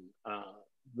anyone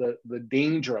the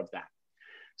danger of that.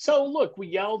 So look, we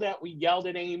yelled at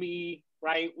Amy,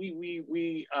 right?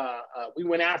 We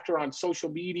went after her on social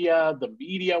media. The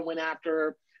media went after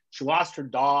her. She lost her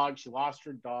dog. She lost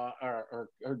her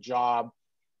job.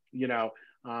 You know,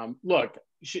 look,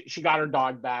 she got her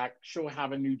dog back. She'll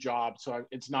have a new job. So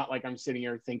it's not like I'm sitting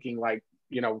here thinking like,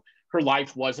 you know, her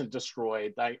life wasn't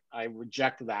destroyed. I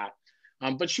reject that.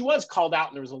 But she was called out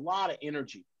and there was a lot of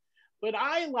energy. But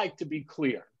I like to be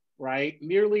clear, right?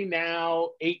 Nearly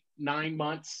now 8-9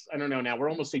 months, I don't know now, we're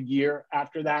almost a year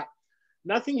after that.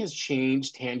 Nothing has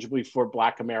changed tangibly for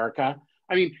Black America.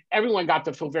 I mean, everyone got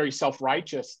to feel very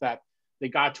self-righteous that they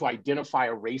got to identify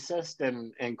a racist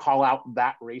and call out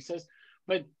that racist,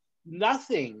 but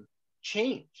nothing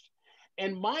changed.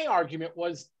 And my argument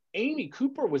was Amy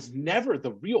Cooper was never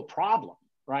the real problem,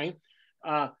 right?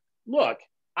 Look,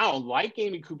 I don't like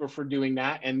Amy Cooper for doing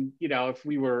that. And, you know, if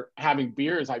we were having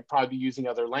beers, I'd probably be using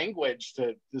other language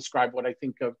to describe what I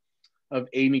think of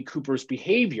Amy Cooper's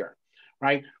behavior,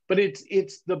 right? But it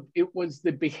was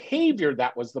the behavior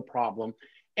that was the problem.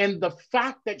 And the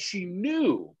fact that she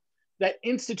knew that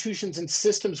institutions and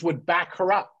systems would back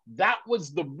her up, that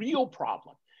was the real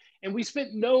problem. And we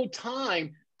spent no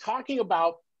time talking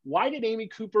about why did Amy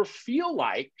Cooper feel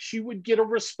like she would get a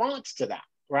response to that,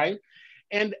 right?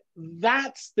 And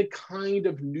that's the kind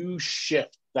of new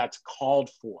shift that's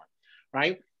called for,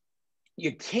 right?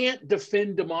 You can't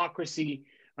defend democracy,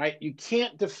 right? You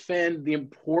can't defend the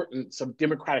importance of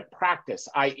democratic practice,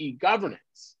 i.e.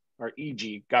 governance, or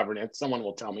e.g. governance, someone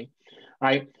will tell me,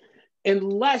 right?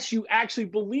 Unless you actually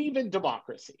believe in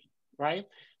democracy, right?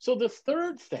 So the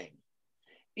third thing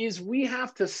is we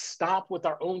have to stop with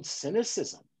our own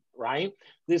cynicism, right?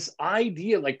 This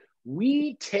idea like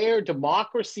we tear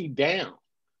democracy down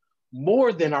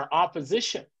more than our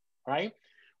opposition, right?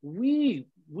 We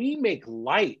make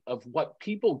light of what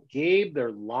people gave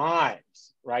their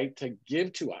lives, right, to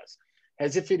give to us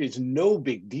as if it is no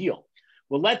big deal.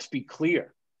 Well, let's be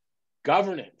clear.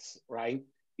 Governance, right,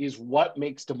 is what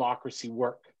makes democracy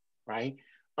work, right?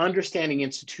 Understanding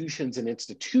institutions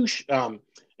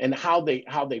and how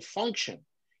they function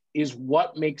is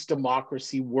what makes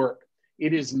democracy work.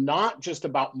 It is not just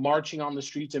about marching on the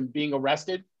streets and being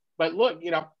arrested. But look,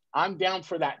 I'm down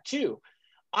for that too.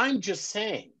 I'm just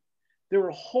saying there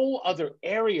are whole other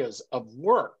areas of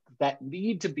work that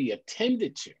need to be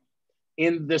attended to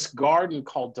in this garden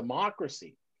called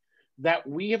democracy that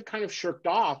we have kind of shirked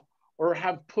off or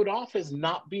have put off as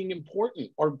not being important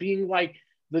or being like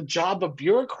the job of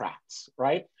bureaucrats,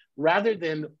 right? Rather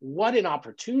than what an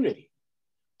opportunity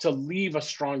to leave a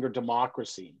stronger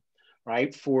democracy,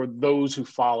 right, for those who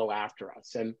follow after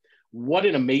us. And what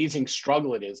an amazing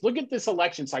struggle it is. Look at this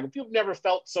election cycle. People have never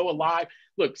felt so alive.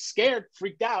 Look, scared,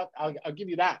 freaked out, I'll give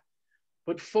you that.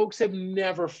 But folks have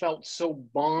never felt so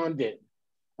bonded,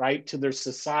 right, to their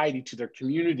society, to their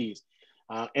communities,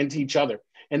 and to each other.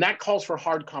 And that calls for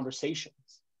hard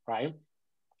conversations, right?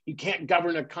 You can't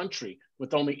govern a country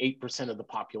with only 8% of the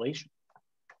population.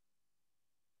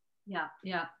 Yeah,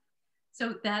 yeah.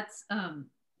 So that's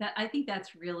that. I think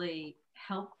that's really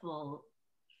helpful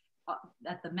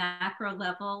at the macro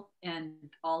level and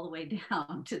all the way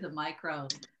down to the micro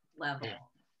level.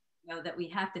 That we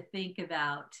have to think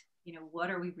about, what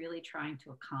are we really trying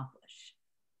to accomplish,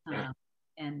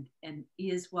 and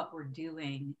is what we're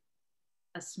doing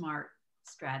a smart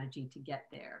strategy to get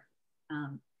there.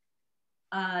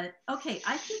 Okay,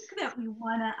 I think that we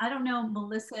want to, I don't know,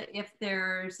 Melissa, if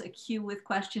there's a queue with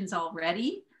questions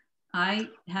already. I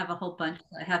have a whole bunch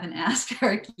I haven't asked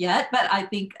Eric yet, but I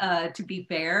think to be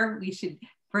fair, we should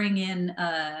bring in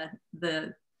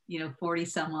the 40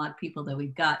 some odd people that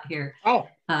we've got here. Oh,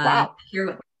 wow. Hear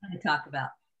what we're going to talk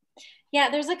about. Yeah,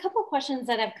 there's a couple questions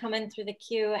that have come in through the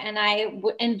queue, and I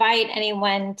invite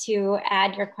anyone to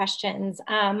add your questions.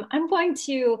 I'm going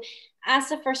to ask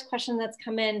the first question that's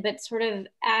come in, but sort of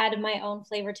add my own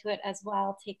flavor to it as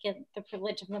well, take the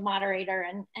privilege of the moderator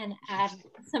and add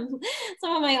some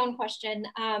of my own question.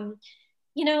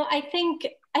 I think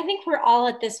we're all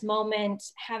at this moment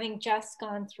having just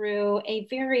gone through a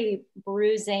very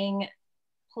bruising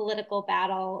political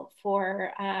battle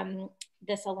for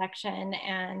this election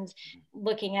and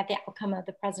looking at the outcome of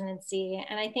the presidency.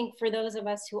 And I think for those of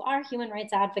us who are human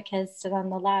rights advocates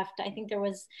on the left, I think there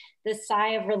was this sigh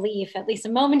of relief, at least a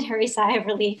momentary sigh of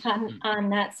relief on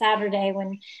that Saturday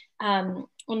when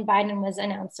Biden was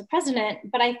announced as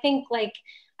president. But I think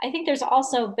there's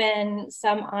also been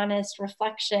some honest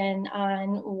reflection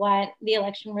on what the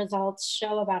election results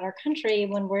show about our country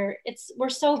when we're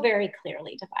so very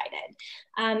clearly divided.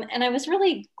 And I was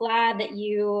really glad that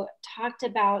you talked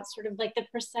about sort of like the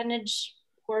percentage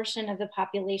portion of the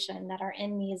population that are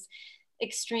in these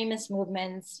extremist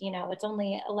movements. It's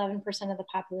only 11% of the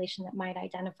population that might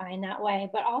identify in that way,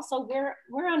 but also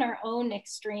we're on our own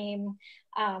extreme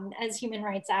as human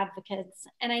rights advocates.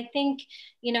 And I think,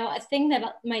 a thing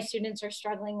that my students are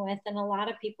struggling with and a lot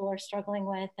of people are struggling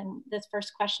with, and this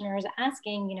first questioner is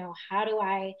asking, how do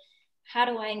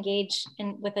I engage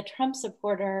with a Trump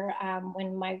supporter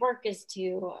when my work is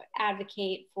to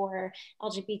advocate for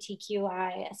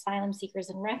LGBTQI asylum seekers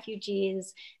and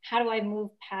refugees? How do I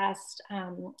move past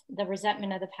the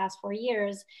resentment of the past 4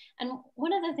 years? And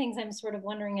one of the things I'm sort of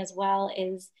wondering as well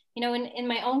is, in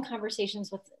my own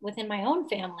conversations within my own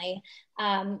family,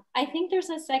 I think there's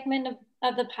a segment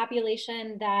of the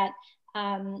population that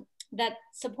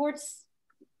supports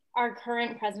our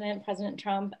current president, President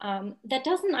Trump, that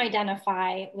doesn't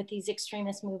identify with these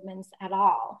extremist movements at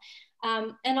all.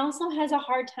 And also has a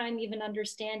hard time even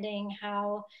understanding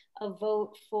how a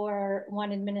vote for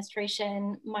one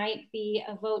administration might be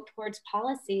a vote towards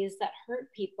policies that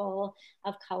hurt people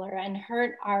of color and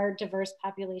hurt our diverse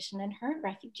population and hurt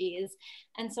refugees.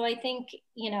 And so I think,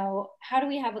 how do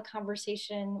we have a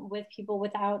conversation with people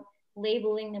without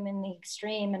labeling them in the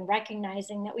extreme and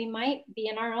recognizing that we might be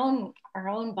in our own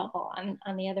bubble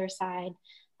on the other side,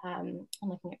 and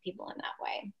looking at people in that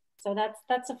way. So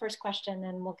that's the first question,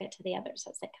 and we'll get to the others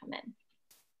as they come in.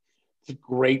 It's a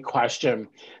great question.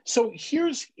 So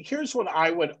here's what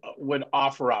I would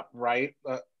offer up, right,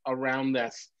 around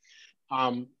this.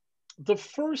 The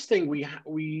first thing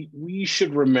we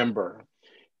should remember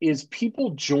is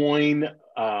people join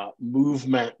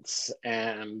movements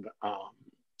and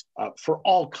for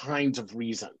all kinds of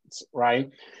reasons, right?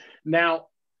 Now,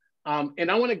 and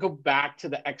I want to go back to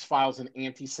the X-Files and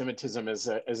anti-Semitism as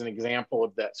an example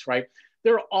of this, right?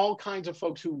 There are all kinds of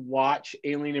folks who watch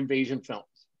alien invasion films,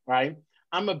 right?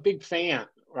 I'm a big fan,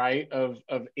 right, of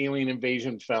alien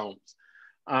invasion films.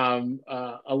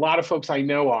 A lot of folks I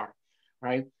know are,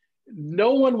 right?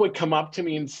 No one would come up to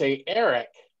me and say, Eric,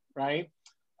 right,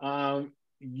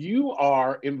 you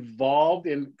are involved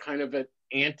in kind of an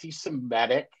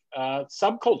anti-Semitic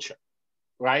subculture,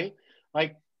 right?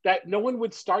 Like that, no one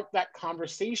would start that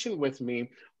conversation with me.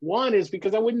 One is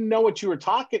because I wouldn't know what you were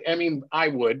talking. I mean, I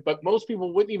would, but most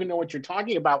people wouldn't even know what you're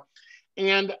talking about.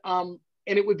 And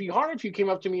it would be hard if you came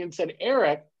up to me and said,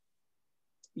 Eric,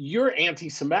 you're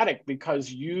anti-Semitic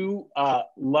because you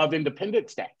love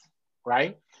Independence Day,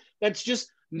 right? That's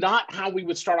just not how we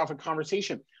would start off a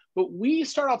conversation. But we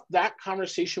start off that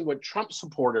conversation with Trump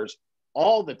supporters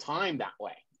all the time that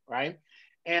way, right?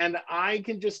 And I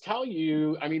can just tell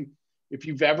you, I mean, if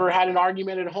you've ever had an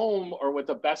argument at home or with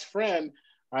a best friend,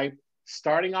 right,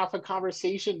 starting off a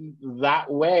conversation that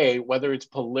way, whether it's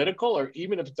political or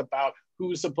even if it's about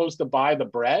who's supposed to buy the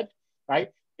bread, right,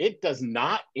 it does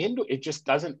not end, it just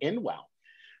doesn't end well.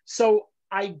 So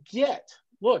I get,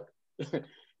 look,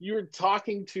 you're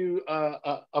talking to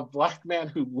a Black man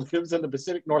who lives in the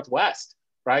Pacific Northwest,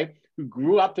 right, who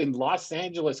grew up in Los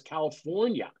Angeles,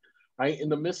 California, right, in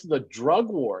the midst of the drug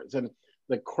wars and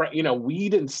the,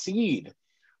 weed and seed,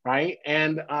 right,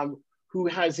 and who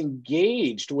has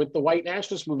engaged with the white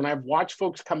nationalist movement. I've watched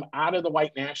folks come out of the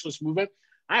white nationalist movement.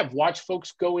 I have watched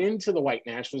folks go into the white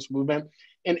nationalist movement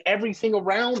and everything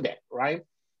around it, right?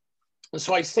 And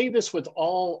so I say this with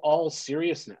all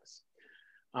seriousness.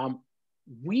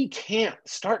 We can't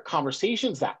start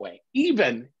conversations that way,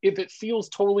 even if it feels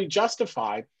totally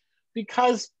justified,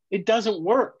 because it doesn't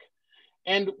work.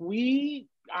 And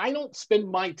I don't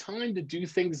spend my time to do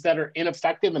things that are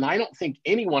ineffective. And I don't think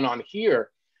anyone on here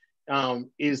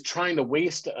is trying to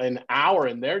waste an hour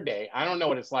in their day. I don't know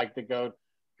what it's like to go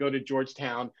to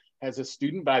Georgetown as a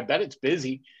student, but I bet it's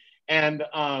busy. And,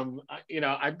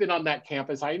 I've been on that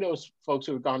campus. I know folks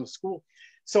who have gone to school.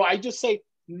 So I just say,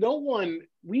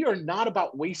 we are not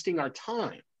about wasting our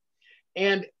time.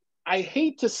 And I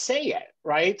hate to say it,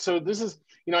 right? So this is,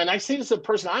 and I say this as a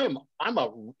person,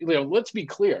 let's be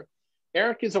clear.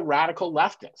 Eric is a radical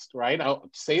leftist, right? I'll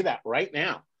say that right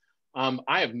now.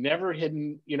 I have never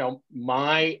hidden,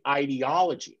 my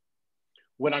ideology.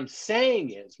 What I'm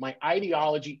saying is my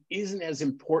ideology isn't as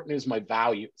important as my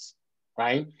values,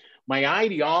 right? My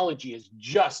ideology is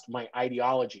just my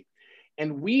ideology.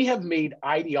 And we have made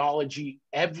ideology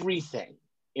everything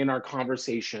in our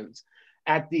conversations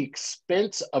at the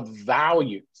expense of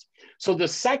values. So the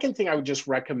second thing I would just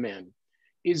recommend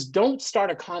is don't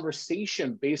start a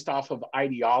conversation based off of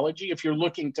ideology. If you're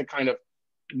looking to kind of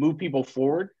move people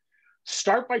forward,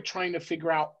 start by trying to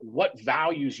figure out what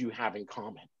values you have in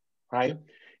common, right?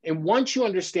 And once you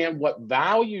understand what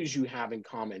values you have in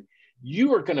common,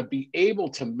 you are going to be able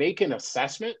to make an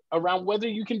assessment around whether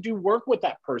you can do work with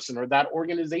that person or that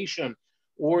organization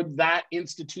or that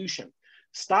institution.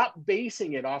 Stop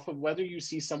basing it off of whether you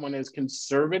see someone as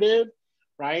conservative,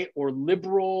 right, or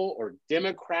liberal or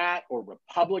Democrat or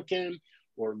Republican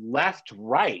or left,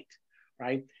 right,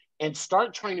 and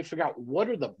start trying to figure out what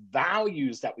are the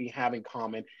values that we have in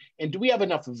common, and do we have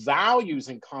enough values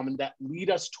in common that lead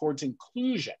us towards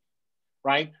inclusion,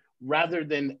 right, rather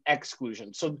than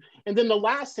exclusion. So, and then the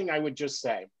last thing I would just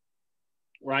say,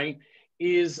 right,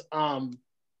 is when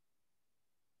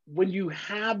you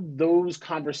have those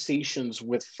conversations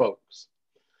with folks,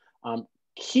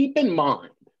 keep in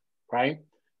mind, right,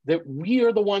 that we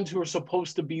are the ones who are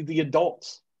supposed to be the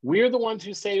adults. We're the ones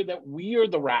who say that we are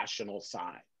the rational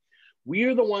side. We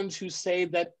are the ones who say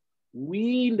that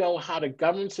we know how to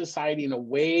govern society in a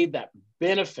way that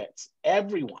benefits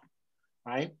everyone,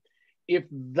 right? If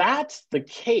that's the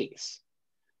case,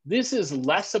 this is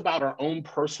less about our own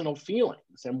personal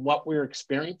feelings and what we're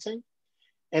experiencing,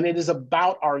 and it is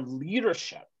about our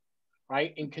leadership,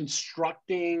 right, in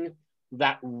constructing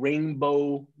that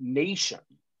rainbow nation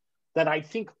that I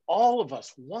think all of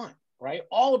us want, right?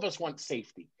 All of us want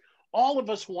safety. All of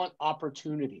us want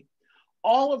opportunity.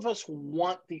 All of us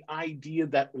want the idea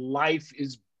that life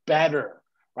is better,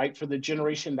 right, for the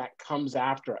generation that comes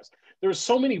after us. There's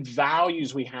so many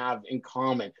values we have in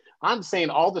common. I'm saying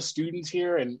all the students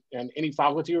here and any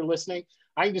faculty who are listening,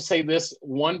 I can just say this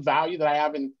one value that I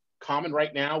have in common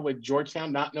right now with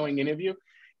Georgetown, not knowing any of you,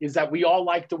 is that we all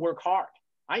like to work hard.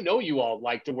 I know you all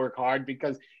like to work hard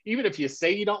because even if you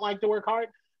say you don't like to work hard,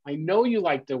 I know you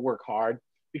like to work hard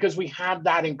because we have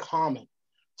that in common.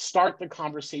 Start the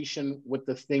conversation with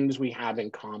the things we have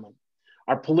in common.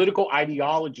 Our political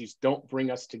ideologies don't bring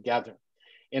us together.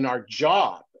 And our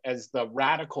job as the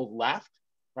radical left,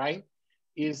 right,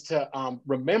 is to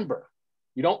remember,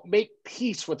 you don't make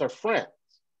peace with our friends,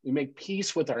 we make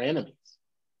peace with our enemies.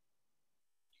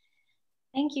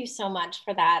 Thank you so much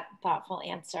for that thoughtful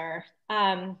answer.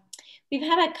 We've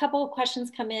had a couple of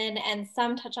questions come in and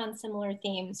some touch on similar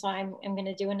themes, so I'm going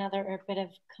to do another bit of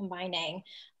combining.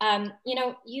 You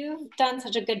know, you've done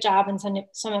such a good job in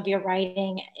some of your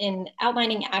writing in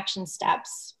outlining action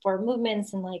steps for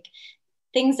movements and like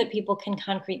things that people can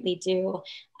concretely do.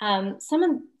 Some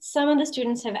of the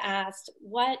students have asked,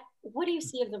 what do you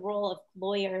see of the role of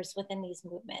lawyers within these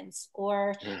movements?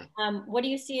 Or what do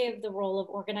you see of the role of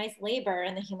organized labor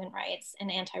in the human rights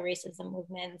and anti-racism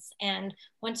movements? And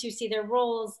once you see their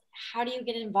roles, how do you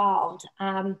get involved?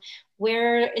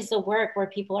 Where is the work where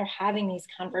people are having these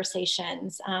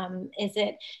conversations? Is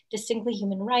it distinctly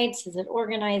human rights? Is it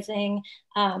organizing?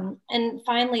 And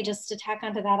finally, just to tack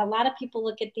onto that, a lot of people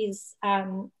look at these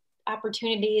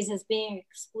opportunities as being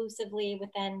exclusively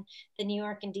within the New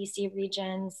York and DC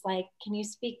regions. Like, can you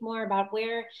speak more about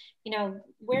where can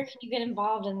you get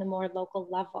involved in the more local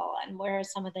level, and where are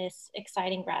some of this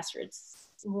exciting grassroots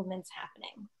movements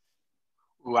happening?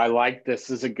 Ooh, I like this.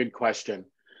 This is a good question.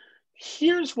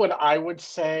 Here's what I would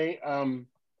say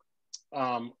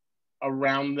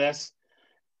around this.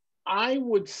 I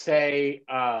would say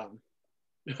are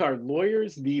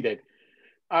lawyers needed?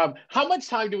 How much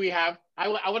time do we have? I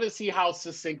want to see how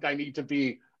succinct I need to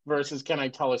be versus can I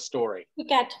tell a story? We've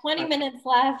got 20 minutes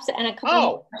left and a couple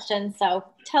more questions, so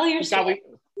tell your story.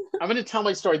 I'm going to tell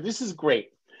my story. This is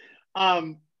great.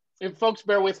 And folks,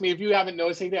 bear with me. If you haven't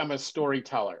noticed anything, I'm a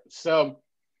storyteller. So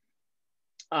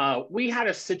we had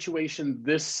a situation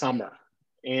this summer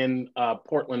in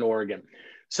Portland, Oregon.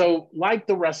 So like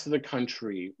the rest of the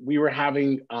country, we were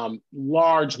having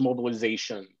large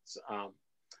mobilizations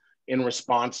in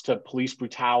response to police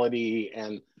brutality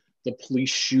and the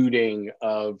police shooting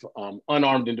of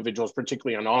unarmed individuals,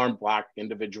 particularly unarmed Black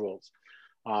individuals.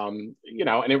 And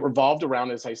it revolved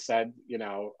around, as I said,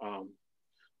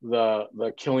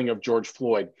 the killing of George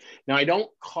Floyd. Now, I don't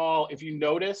call, if you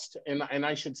noticed, and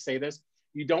I should say this,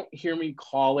 you don't hear me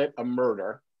call it a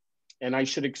murder, and I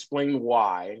should explain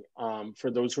why for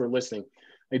those who are listening.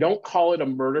 I don't call it a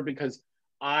murder because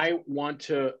I want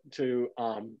to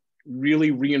really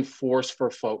reinforce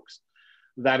for folks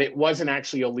that it wasn't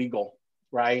actually illegal,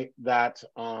 right? That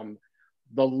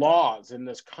the laws in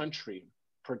this country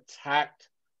protect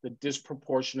the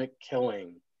disproportionate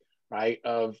killing, right,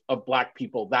 of Black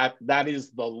people. That is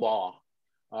the law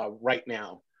right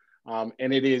now.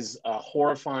 And it is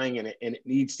horrifying, and it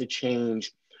needs to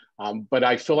change. But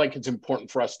I feel like it's important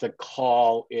for us to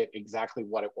call it exactly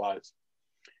what it was.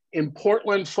 In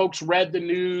Portland, folks read the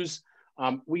news.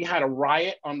 We had a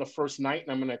riot on the first night,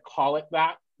 and I'm going to call it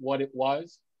that, what it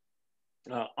was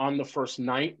on the first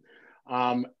night.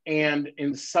 And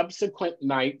in subsequent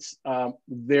nights,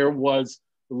 there was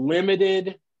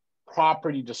limited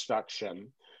property destruction.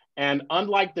 And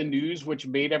unlike the news, which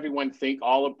made everyone think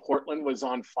all of Portland was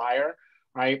on fire,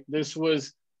 right? This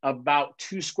was about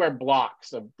 2 square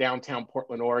blocks of downtown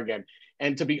Portland, Oregon.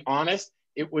 And to be honest,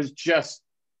 it was just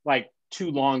like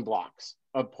 2 long blocks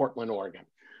of Portland, Oregon.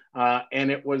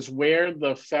 And it was where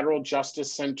the Federal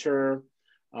Justice Center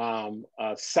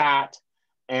sat,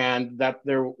 and that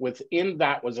within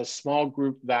that was a small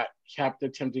group that kept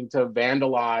attempting to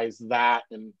vandalize that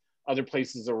and other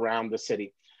places around the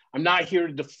city. I'm not here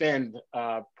to defend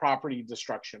property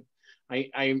destruction.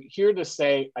 I'm here to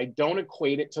say I don't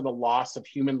equate it to the loss of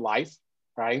human life,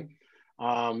 right?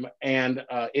 And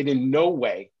it in no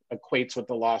way equates with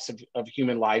the loss of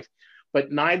human life,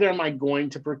 but neither am I going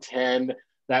to pretend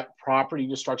that property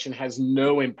destruction has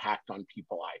no impact on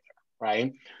people either,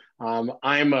 right?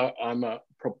 I'm a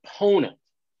proponent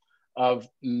of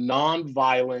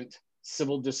nonviolent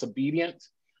civil disobedience,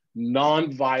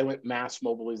 nonviolent mass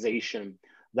mobilization.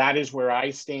 That is where I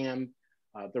stand.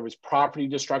 There was property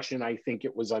destruction. I think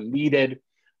it was unneeded.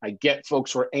 I get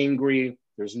folks were angry.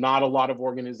 There's not a lot of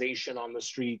organization on the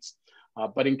streets.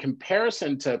 But in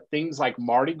comparison to things like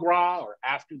Mardi Gras or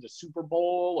after the Super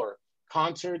Bowl or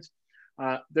concerts,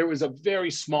 there was a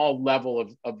very small level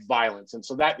of violence. And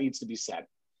so that needs to be said.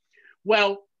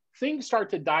 Well, things start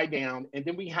to die down. And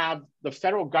then we have the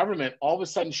federal government all of a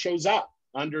sudden shows up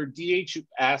under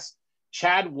DHS,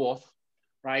 Chad Wolf,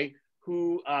 right?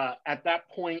 Who at that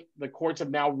point, the courts have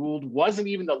now ruled wasn't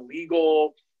even the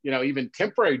legal, even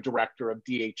temporary director of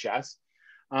DHS.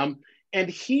 And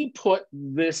he put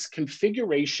this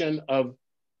configuration of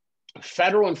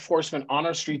federal enforcement on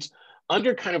our streets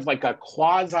under kind of like a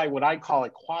quasi, what I call a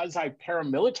quasi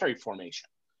paramilitary formation,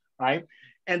 right?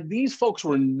 And these folks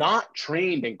were not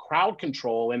trained in crowd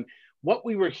control. And what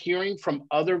we were hearing from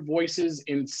other voices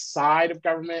inside of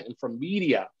government and from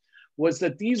media was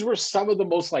that these were some of the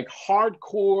most like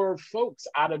hardcore folks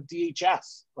out of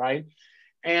DHS, right?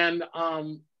 And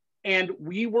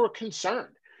we were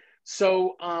concerned.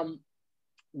 So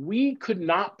we could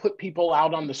not put people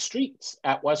out on the streets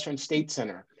at Western State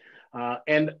Center.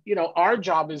 And our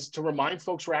job is to remind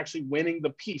folks we're actually winning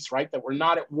the peace, right? That we're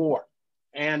not at war.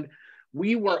 And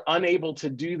we were unable to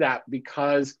do that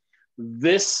because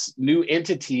this new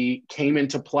entity came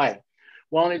into play.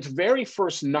 Well, on its very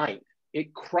first night,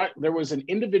 there was an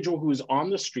individual who was on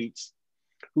the streets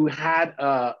who had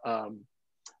a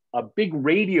big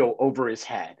radio over his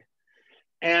head.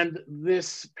 And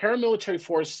this paramilitary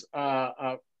force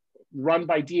run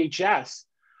by DHS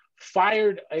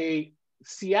fired a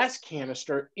CS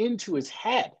canister into his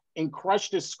head and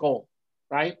crushed his skull,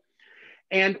 right?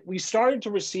 And we started to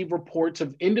receive reports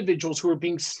of individuals who were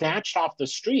being snatched off the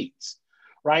streets,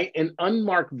 right? In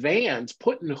unmarked vans,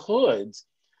 put in hoods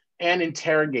and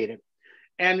interrogated.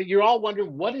 And you're all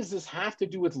wondering, what does this have to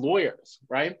do with lawyers,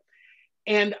 right?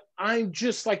 And I'm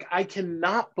just like, I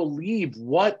cannot believe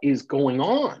what is going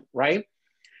on, right?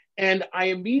 And I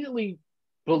immediately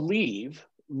believe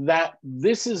that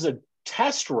this is a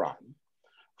test run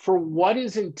for what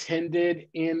is intended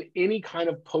in any kind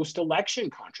of post-election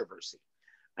controversy.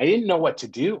 I didn't know what to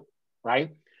do,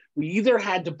 right? We either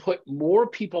had to put more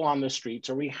people on the streets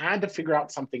or we had to figure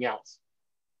out something else.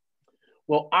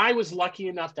 Well, I was lucky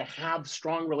enough to have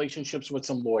strong relationships with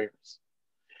some lawyers.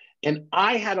 And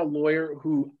I had a lawyer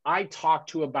who I talked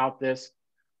to about this,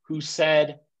 who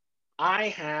said,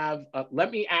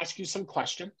 let me ask you some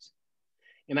questions.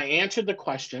 And I answered the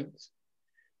questions.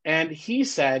 And he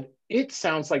said, it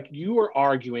sounds like you are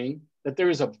arguing that there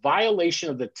is a violation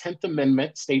of the 10th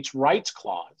Amendment States' Rights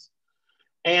Clause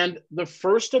and the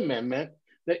First Amendment,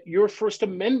 that your First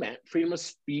Amendment, freedom of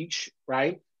speech,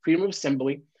 right, freedom of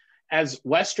assembly, as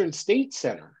Western State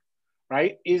Center,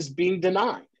 right, is being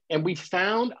denied. And we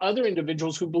found other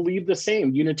individuals who believe the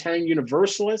same, Unitarian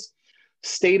Universalists,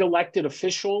 state elected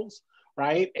officials,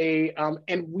 right?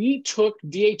 And we took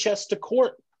DHS to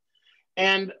court.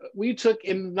 And we took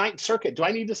in the Ninth Circuit. Do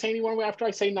I need to say anyone after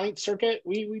I say Ninth Circuit?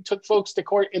 We took folks to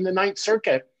court in the Ninth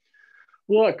Circuit.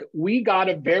 Look, we got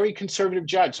a very conservative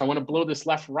judge. So I want to blow this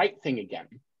left-right thing again.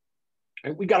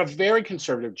 And we got a very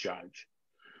conservative judge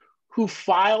who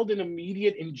filed an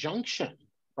immediate injunction,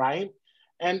 right?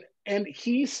 And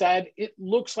he said, it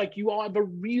looks like you all have a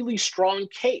really strong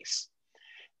case.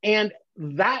 And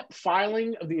that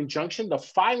filing of the injunction, the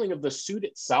filing of the suit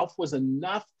itself was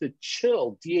enough to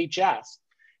chill DHS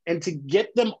and to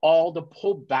get them all to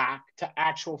pull back to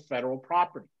actual federal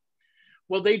property.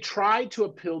 Well, they tried to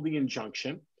appeal the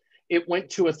injunction. It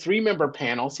went to a 3-member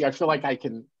panel. See, I feel like I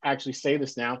can actually say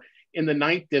this now. In the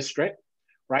 9th District,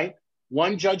 right?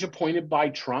 1 judge appointed by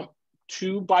Trump,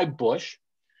 2 by Bush,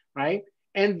 right?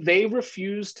 And they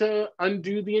refused to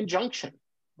undo the injunction,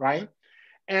 right?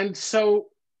 And so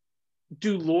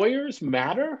do lawyers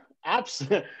matter?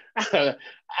 Absolutely.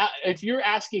 If you're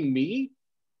asking me,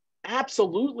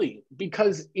 absolutely.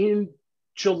 Because in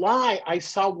July, I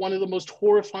saw one of the most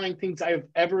horrifying things I have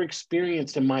ever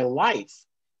experienced in my life,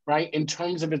 right? In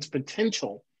terms of its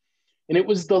potential. And it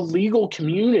was the legal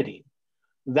community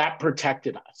that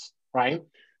protected us, right?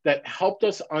 That helped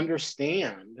us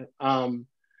understand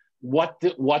what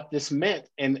this meant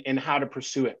and how to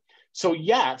pursue it. So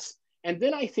yes, and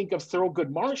then I think of Thurgood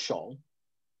Marshall,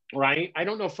 right? I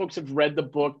don't know if folks have read the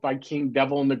book by King,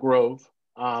 Devil in the Grove.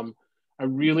 I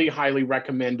really highly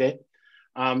recommend it.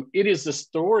 It is the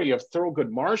story of Thurgood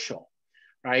Marshall,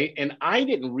 right? And I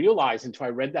didn't realize until I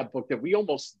read that book that we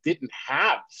almost didn't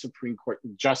have Supreme Court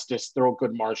Justice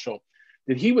Thurgood Marshall,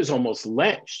 that he was almost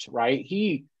lynched, right?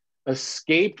 He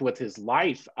escaped with his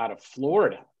life out of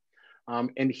Florida,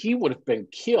 and he would have been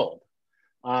killed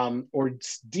or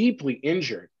deeply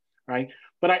injured, right?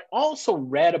 But I also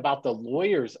read about the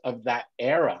lawyers of that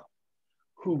era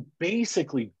who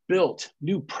basically built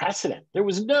new precedent. There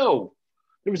was no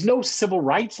civil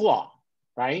rights law,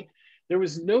 right? There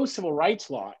was no civil rights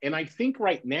law. And I think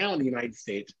right now in the United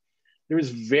States, there is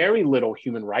very little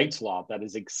human rights law that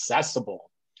is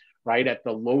accessible, right, at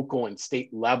the local and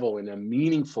state level in a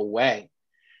meaningful way.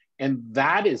 And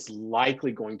that is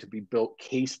likely going to be built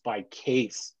case by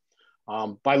case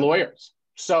by lawyers.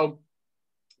 So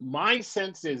my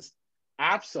sense is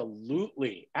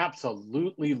absolutely,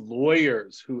 absolutely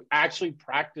lawyers who actually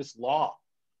practice law,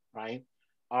 right,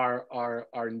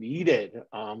 are needed.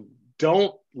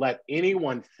 Don't let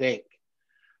anyone think,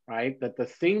 right, that the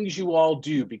things you all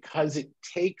do, because it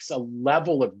takes a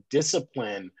level of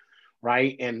discipline,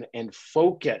 right, and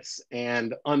focus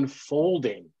and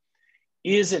unfolding,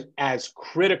 isn't as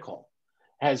critical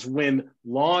as when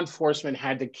law enforcement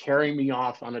had to carry me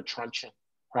off on a truncheon,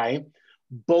 right?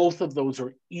 Both of those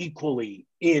are equally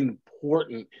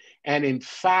important. And in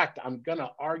fact, I'm going to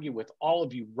argue with all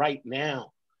of you right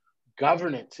now,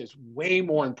 governance is way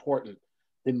more important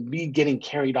than me getting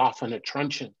carried off on a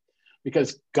truncheon,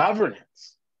 because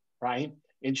governance, right,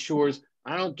 ensures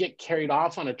I don't get carried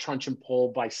off on a truncheon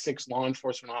pole by 6 law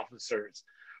enforcement officers,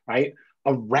 right,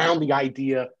 around the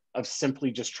idea of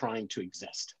simply just trying to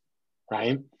exist,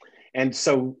 right? And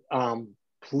so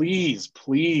please,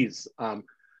 please,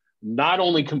 not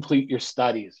only complete your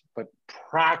studies, but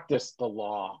practice the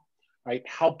law, right?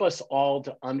 Help us all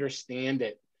to understand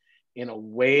it in a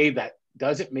way that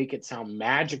doesn't make it sound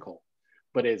magical,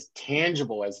 but as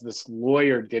tangible as this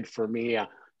lawyer did for me,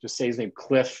 just say his name,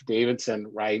 Cliff Davidson,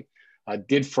 right?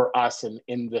 Did for us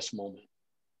in this moment.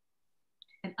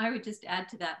 And I would just add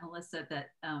to that, Melissa,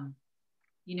 that,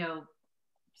 you know,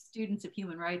 students of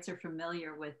human rights are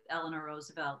familiar with Eleanor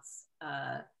Roosevelt's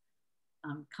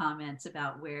comments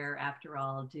about where, after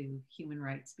all, do human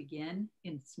rights begin?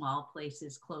 In small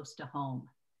places close to home.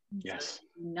 Yes.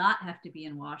 So not have to be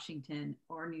in Washington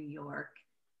or New York.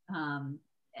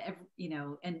 You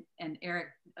know, and Eric,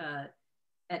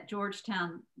 at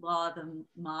Georgetown Law, the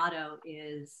motto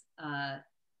is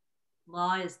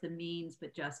law is the means,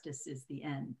 but justice is the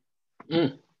end.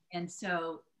 And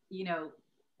so, you know,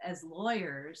 as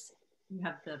lawyers, you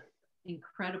have the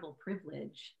incredible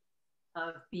privilege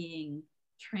of being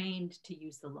trained to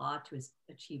use the law to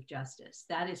achieve justice.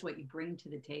 That is what you bring to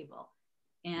the table.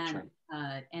 And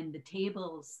and the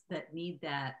tables that need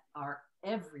that are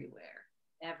everywhere.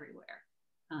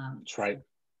 That's right.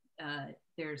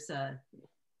 There's a,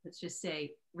 let's just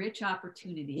say, rich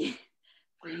opportunity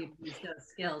for you to use those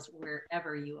skills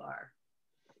wherever you are.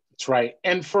 That's right.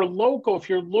 And for local, if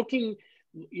you're looking,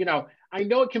 you know, I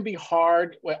know it can be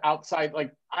hard outside,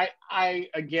 like I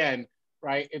again,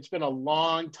 right, it's been a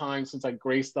long time since I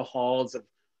graced the halls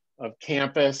of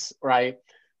campus, right?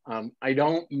 I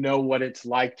don't know what it's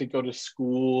like to go to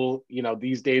school, you know,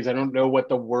 these days. I don't know what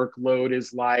the workload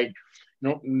is like. I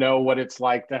don't know what it's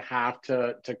like to have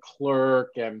to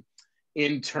clerk and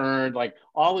intern. Like,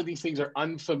 all of these things are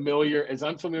unfamiliar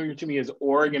to me as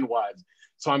Oregon was.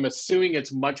 So I'm assuming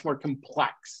it's much more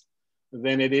complex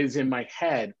than it is in my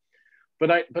head.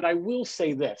 But I will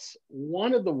say this,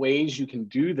 one of the ways you can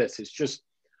do this is just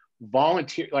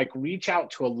volunteer, like reach out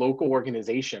to a local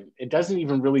organization. It doesn't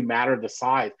even really matter the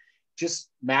size, it just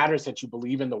matters that you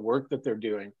believe in the work that they're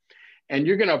doing. And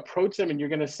you're going to approach them and you're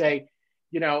going to say,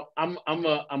 you know, I'm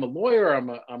a lawyer, I'm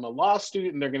a law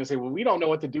student. And they're going to say, well, we don't know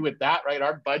what to do with that, right?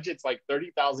 Our budget's like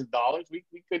 $30,000.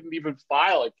 We couldn't even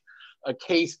file a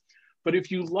case. But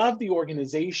if you love the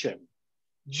organization,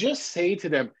 just say to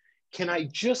them, can I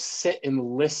just sit and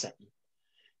listen?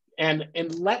 And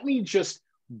let me just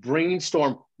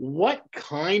brainstorm what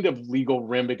kind of legal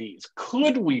remedies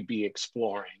could we be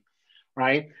exploring,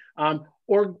 right?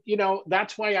 Or, you know,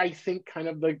 that's why I think kind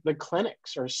of the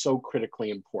clinics are so critically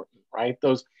important, right?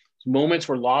 Those moments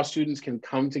where law students can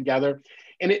come together.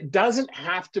 And it doesn't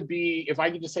have to be, if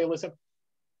I could just say, listen,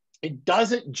 it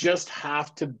doesn't just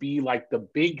have to be like the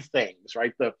big things,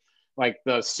 right? Like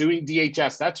the suing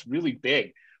DHS, that's really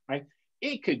big, right?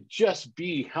 It could just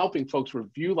be helping folks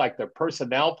review like their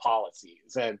personnel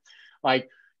policies. And like,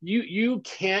 you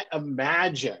can't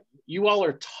imagine, you all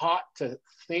are taught to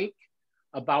think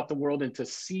about the world and to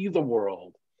see the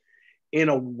world in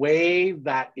a way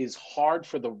that is hard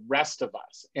for the rest of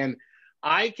us. And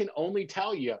I can only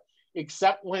tell you,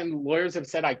 except when lawyers have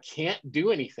said I can't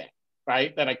do anything,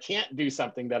 right? That I can't do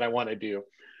something that I want to do,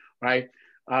 right?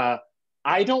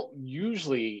 I don't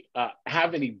usually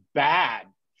have any bad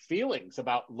feelings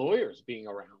about lawyers being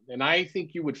around. And I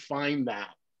think you would find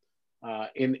that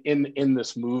in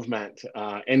this movement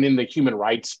and in the human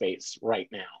rights space right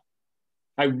now.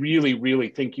 I really, really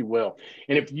think you will.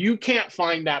 And if you can't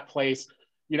find that place,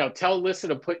 you know, tell Alyssa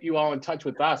to put you all in touch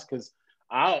with us, because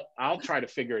I'll try to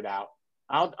figure it out.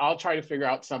 I'll try to figure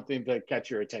out something to catch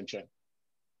your attention.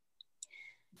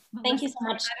 Thank you so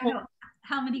much. I don't know,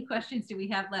 how many questions do we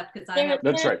have left? Because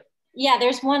That's right. Yeah,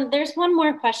 there's one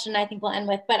more question I think we'll end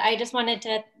with, but I just wanted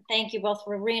to thank you both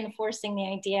for reinforcing the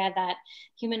idea that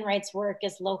human rights work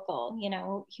is local. You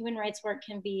know, human rights work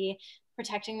can be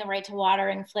protecting the right to water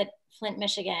in Flint,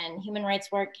 Michigan. Human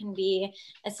rights work can be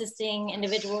assisting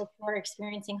individuals who are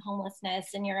experiencing homelessness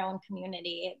in your own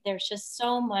community. There's just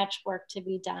so much work to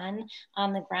be done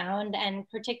on the ground, and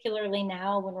particularly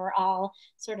now when we're all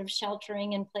sort of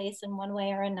sheltering in place in one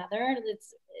way or another,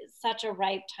 it's such a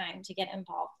ripe time to get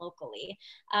involved locally.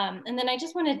 And then I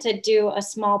just wanted to do a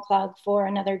small plug for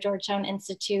another Georgetown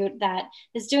Institute that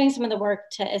is doing some of the work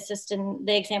to assist in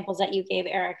the examples that you gave,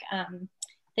 Eric.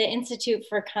 The Institute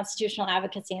for Constitutional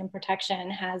Advocacy and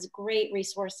Protection has great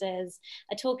resources,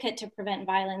 a toolkit to prevent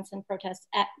violence and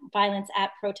violence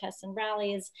at protests and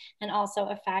rallies, and also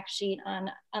a fact sheet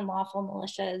on unlawful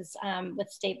militias with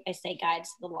state-by-state guides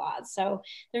to the laws. So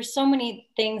there's so many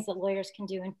things that lawyers can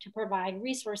do to provide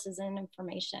resources and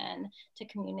information to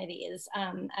communities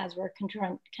as we're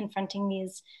confronting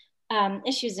these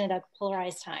issues in a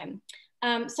polarized time.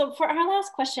 So for our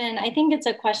last question, I think it's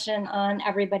a question on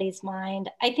everybody's mind.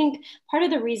 I think part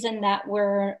of the reason that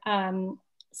we're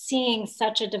seeing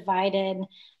such a divided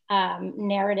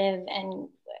narrative and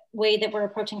way that we're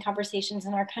approaching conversations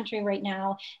in our country right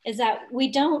now is that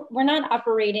we're not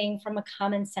operating from a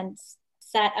common sense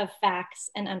set of facts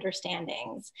and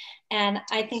understandings. And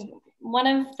I think one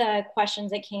of the questions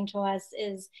that came to us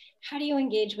is, how do you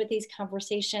engage with these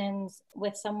conversations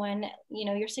with someone? You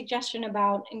know, your suggestion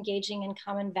about engaging in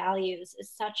common values is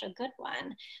such a good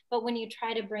one, but when you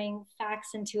try to bring facts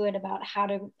into it about how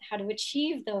to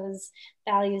achieve those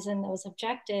values and those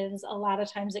objectives, a lot of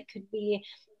times it could be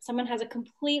someone has a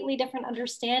completely different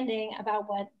understanding about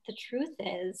what the truth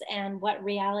is and what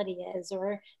reality is,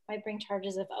 or might bring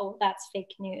charges of, oh, that's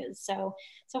fake news. So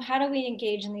how do we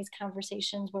engage in these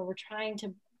conversations where we're trying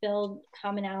to build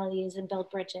commonalities and build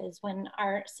bridges when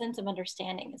our sense of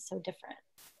understanding is so different?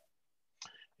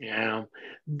 Yeah,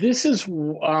 this is,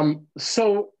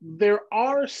 so there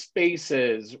are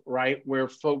spaces, right, where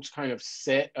folks kind of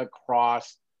sit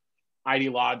across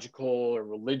ideological or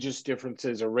religious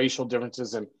differences or racial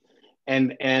differences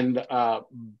and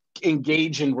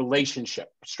engage in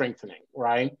relationship strengthening,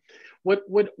 right?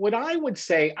 What I would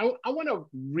say, I want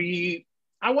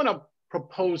to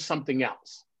propose something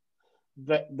else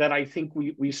that I think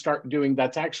we start doing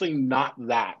that's actually not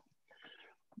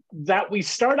that we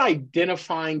start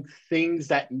identifying things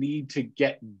that need to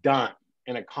get done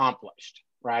and accomplished,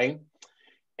 right?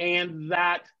 And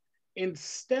that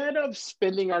instead of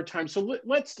spending our time, so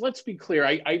let's be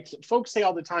clear. Folks say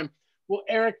all the time, well,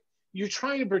 Eric, you're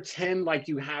trying to pretend like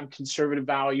you have conservative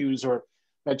values or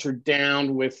that you're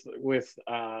down with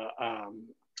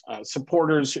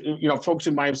supporters, you know, folks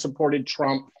who might have supported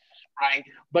Trump, right?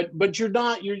 But you're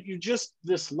not. You're just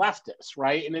this leftist,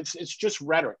 right? And it's just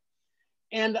rhetoric.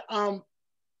 And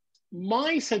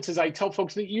my sense is, I tell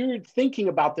folks that you're thinking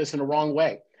about this in a wrong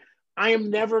way. I'm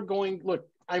never going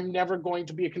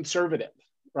to be a conservative,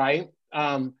 right?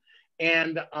 I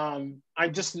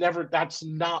just never, that's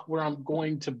not where I'm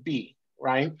going to be,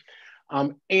 right?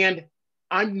 And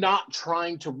I'm not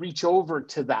trying to reach over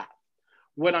to that.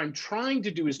 What I'm trying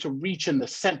to do is to reach in the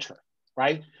center,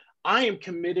 right? I am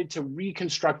committed to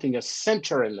reconstructing a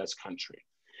center in this country.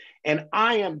 And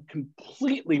I am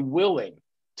completely willing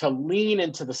to lean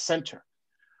into the center.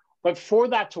 But for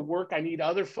that to work, I need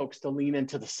other folks to lean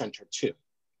into the center too,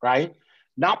 right?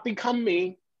 Not become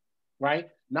me, right?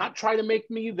 Not try to make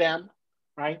me them,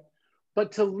 right?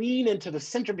 But to lean into the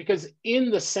center, because in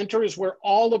the center is where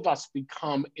all of us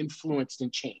become influenced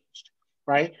and changed,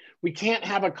 right? We can't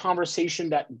have a conversation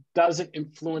that doesn't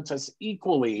influence us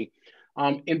equally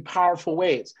in powerful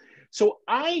ways. So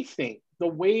I think the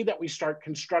way that we start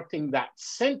constructing that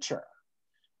center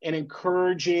and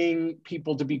encouraging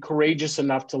people to be courageous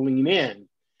enough to lean in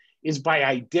is by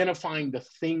identifying the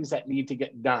things that need to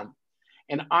get done.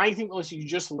 And I think, Melissa, you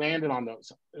just landed on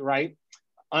those, right?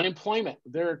 Unemployment.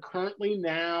 There are currently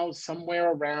now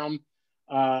somewhere around,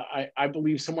 I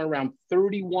believe somewhere around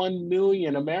 31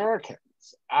 million Americans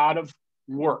out of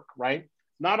work, right?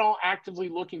 Not all actively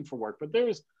looking for work, but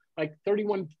there's like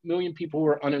 31 million people who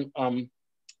are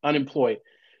unemployed.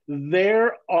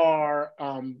 There are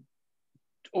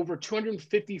over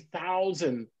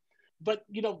 250,000, but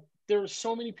you know, there are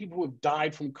so many people who have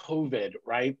died from COVID,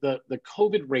 right? The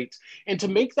COVID rates. And to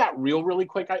make that real really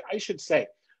quick, I should say,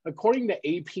 according to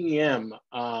APM,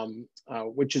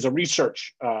 which is a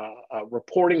research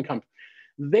reporting company,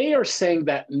 they are saying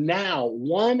that now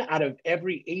 1 out of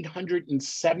every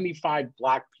 875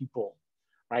 Black people,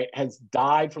 right, has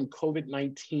died from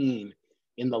COVID-19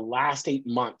 in the last 8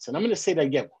 months. And I'm going to say that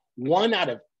again, 1 out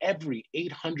of every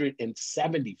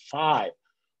 875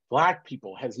 Black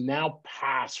people has now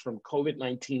passed from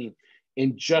COVID-19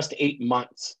 in just 8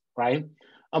 months, right?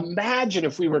 Imagine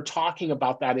if we were talking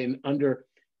about that in under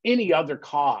any other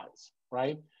cause,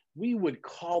 right? We would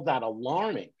call that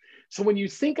alarming. So when you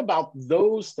think about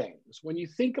those things, when you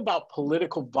think about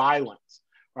political violence,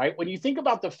 right? When you think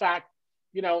about the fact,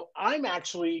 you know, I'm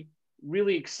actually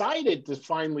really excited to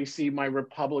finally see my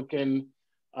Republican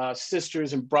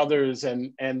sisters and brothers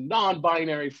and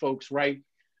non-binary folks, right,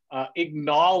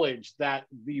 acknowledge that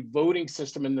the voting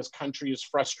system in this country is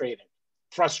frustrating.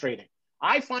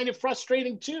 I find it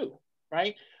frustrating too,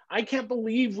 right? I can't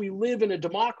believe we live in a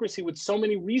democracy with so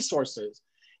many resources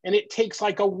and it takes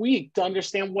like a week to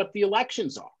understand what the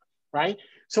elections are, right?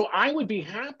 So I would be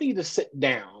happy to sit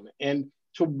down and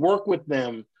to work with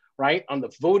them, right, on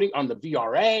the voting, on the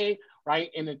VRA,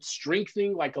 right, and it's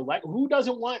strengthening like who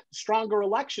doesn't want stronger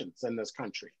elections in this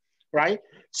country, right?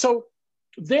 So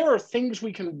there are things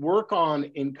we can work on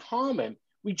in common.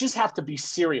 We just have to be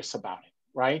serious about it,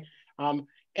 right?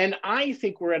 And I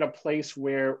think we're at a place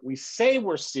where we say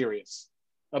we're serious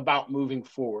about moving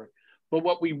forward, but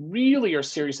what we really are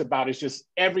serious about is just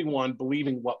everyone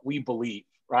believing what we believe,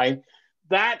 right?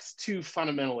 That's too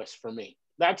fundamentalist for me.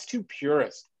 That's too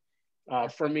purist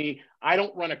for me. I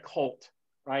don't run a cult,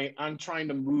 right? I'm trying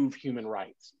to move human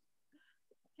rights.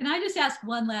 Can I just ask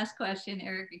one last question,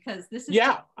 Eric? Because this is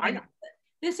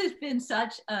this has been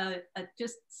such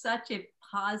just such a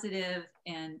positive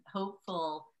and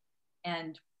hopeful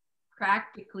and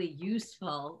practically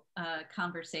useful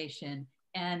conversation,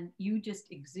 and you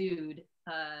just exude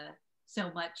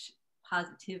so much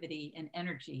positivity and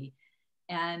energy.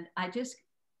 And I just,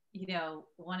 you know,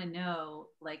 want to know,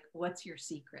 like, what's your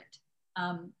secret?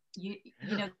 You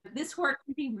know, this work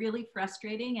can be really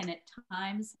frustrating and at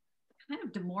times kind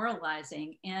of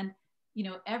demoralizing, and you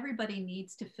know, everybody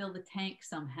needs to fill the tank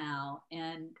somehow,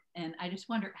 and I just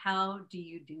wonder, how do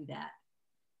you do that?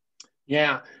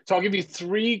 Yeah, so I'll give you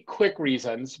 3 quick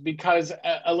reasons because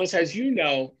Alyssa, as you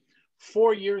know,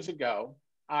 4 years ago,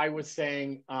 I was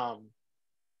saying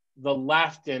the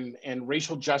left and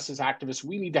racial justice activists,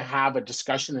 we need to have a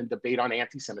discussion and debate on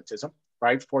anti-Semitism,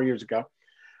 right? 4 years ago.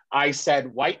 I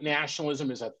said white nationalism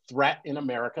is a threat in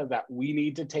America that we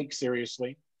need to take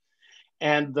seriously.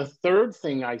 And the third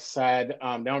thing I said,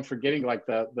 now I'm forgetting like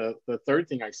the third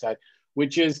thing I said,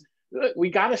 which is we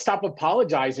got to stop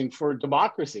apologizing for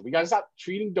democracy. We got to stop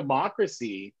treating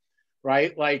democracy,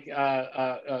 right? Like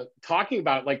talking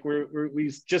about it like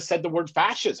we just said the word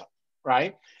fascism,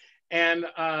 right? And,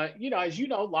 you know, as you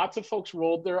know, lots of folks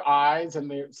rolled their eyes and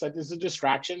they said this is a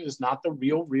distraction, it's not the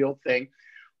real thing.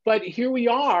 But here we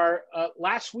are,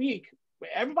 last week,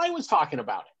 everybody was talking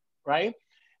about it, right?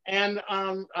 And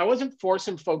I wasn't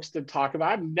forcing folks to talk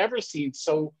about it. I've never seen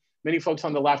so many folks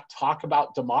on the left talk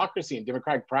about democracy and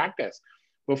democratic practice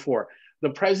before. The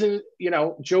president, you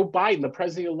know, Joe Biden, the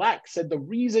president-elect, said the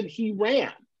reason he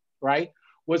ran, right,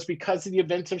 was because of the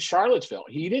events of Charlottesville.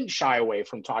 He didn't shy away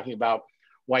from talking about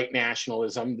white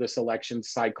nationalism this election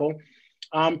cycle.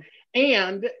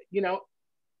 And, you know,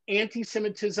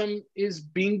 anti-Semitism is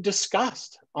being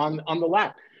discussed on the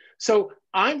left. So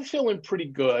I'm feeling pretty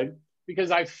good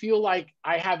because I feel like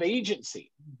I have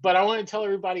agency, but I want to tell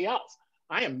everybody else,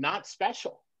 I am not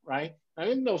special, right?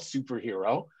 I'm no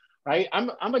superhero, right?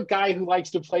 I'm a guy who likes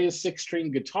to play a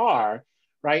 6-string guitar,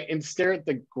 right? And stare at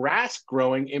the grass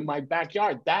growing in my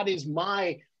backyard. That is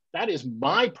my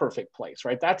perfect place,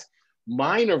 right? That's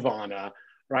my nirvana,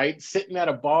 right? Sitting at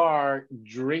a bar,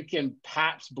 drinking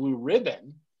Pabst Blue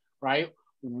Ribbon, right?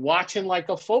 Watching like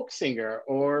a folk singer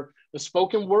or a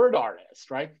spoken word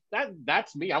artist, right?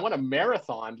 That's me. I want a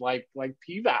marathon like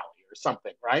P-Valley or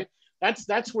something, right?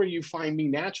 That's where you find me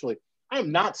naturally. I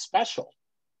am not special.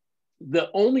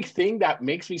 The only thing that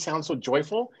makes me sound so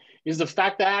joyful is the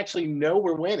fact that I actually know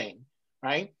we're winning,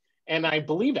 right? And I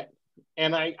believe it.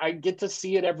 And I get to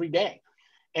see it every day.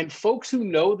 And folks who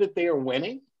know that they are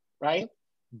winning, right,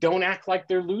 don't act like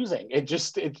they're losing. It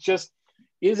just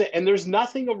isn't. And there's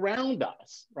nothing around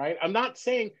us, right? I'm not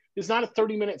saying it's not a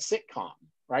 30-minute sitcom,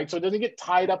 right? So it doesn't get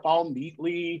tied up all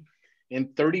neatly in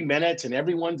 30 minutes and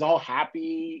everyone's all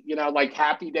happy, you know, like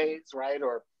Happy Days, right?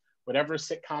 Or whatever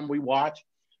sitcom we watch,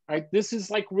 right? This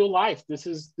is like real life. This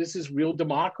is real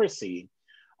democracy.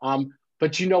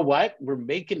 But you know what? We're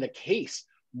making the case.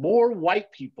 More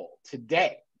white people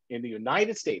today in the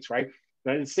United States, right?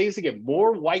 United States, again,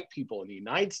 more white people in the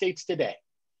United States today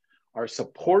are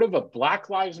supportive of Black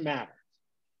Lives Matter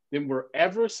than were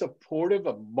ever supportive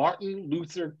of Martin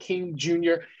Luther King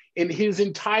Jr. in his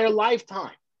entire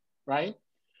lifetime, right?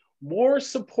 More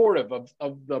supportive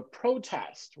of the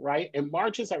protest, right? And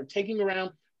marches that are taking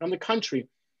around around the country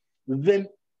than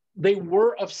they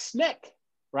were of SNCC,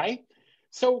 right?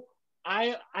 So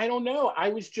I don't know. I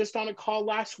was just on a call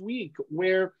last week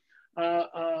where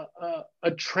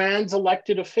a trans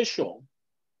elected official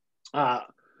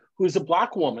who's a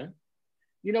Black woman,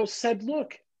 you know, said,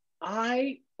 look,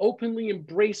 I openly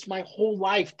embraced my whole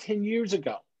life 10 years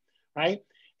ago, right?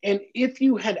 And if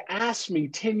you had asked me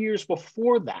 10 years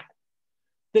before that,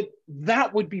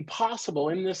 that would be possible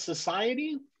in this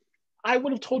society, I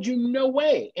would have told you no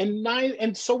way.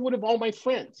 And so would have all my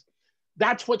friends.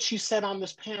 That's what she said on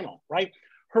this panel, right?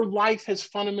 Her life has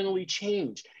fundamentally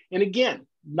changed. And again,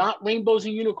 not rainbows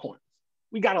and unicorns.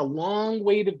 We got a long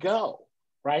way to go,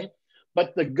 right?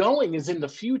 But the going is in the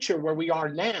future where we are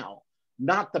now,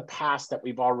 not the past that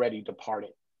we've already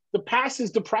departed. The past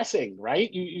is depressing,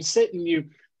 right? You sit and you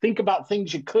think about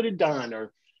things you could have done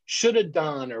or should have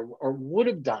done or would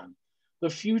have done. The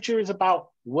future is about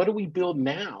what do we build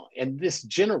now? And this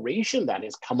generation that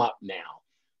has come up now,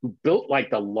 who built like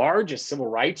the largest civil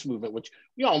rights movement, which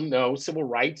we all know civil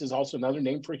rights is also another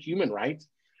name for human rights,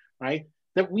 right?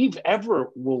 That we've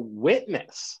ever will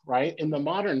witness, right? In the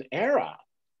modern era,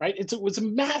 right? It was a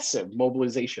massive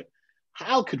mobilization.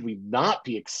 How could we not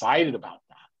be excited about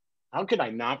that? How could I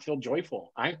not feel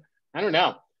joyful? I don't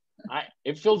know.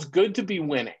 It feels good to be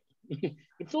winning.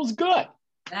 It feels good.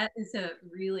 That is a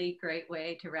really great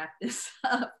way to wrap this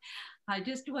up. I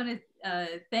just want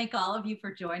to thank all of you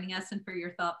for joining us and for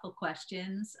your thoughtful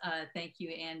questions. Thank you,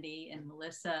 Andy and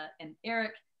Melissa and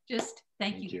Eric. Just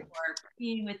thank you for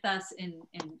being with us and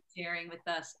sharing with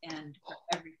us and for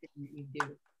everything that you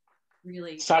do.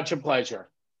 Really. Such a pleasure.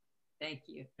 Thank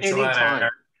you. Anytime.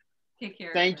 Take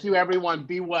care. Thank you, everyone.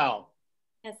 Be well.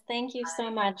 Yes, thank you so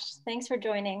much. Thanks for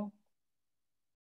joining.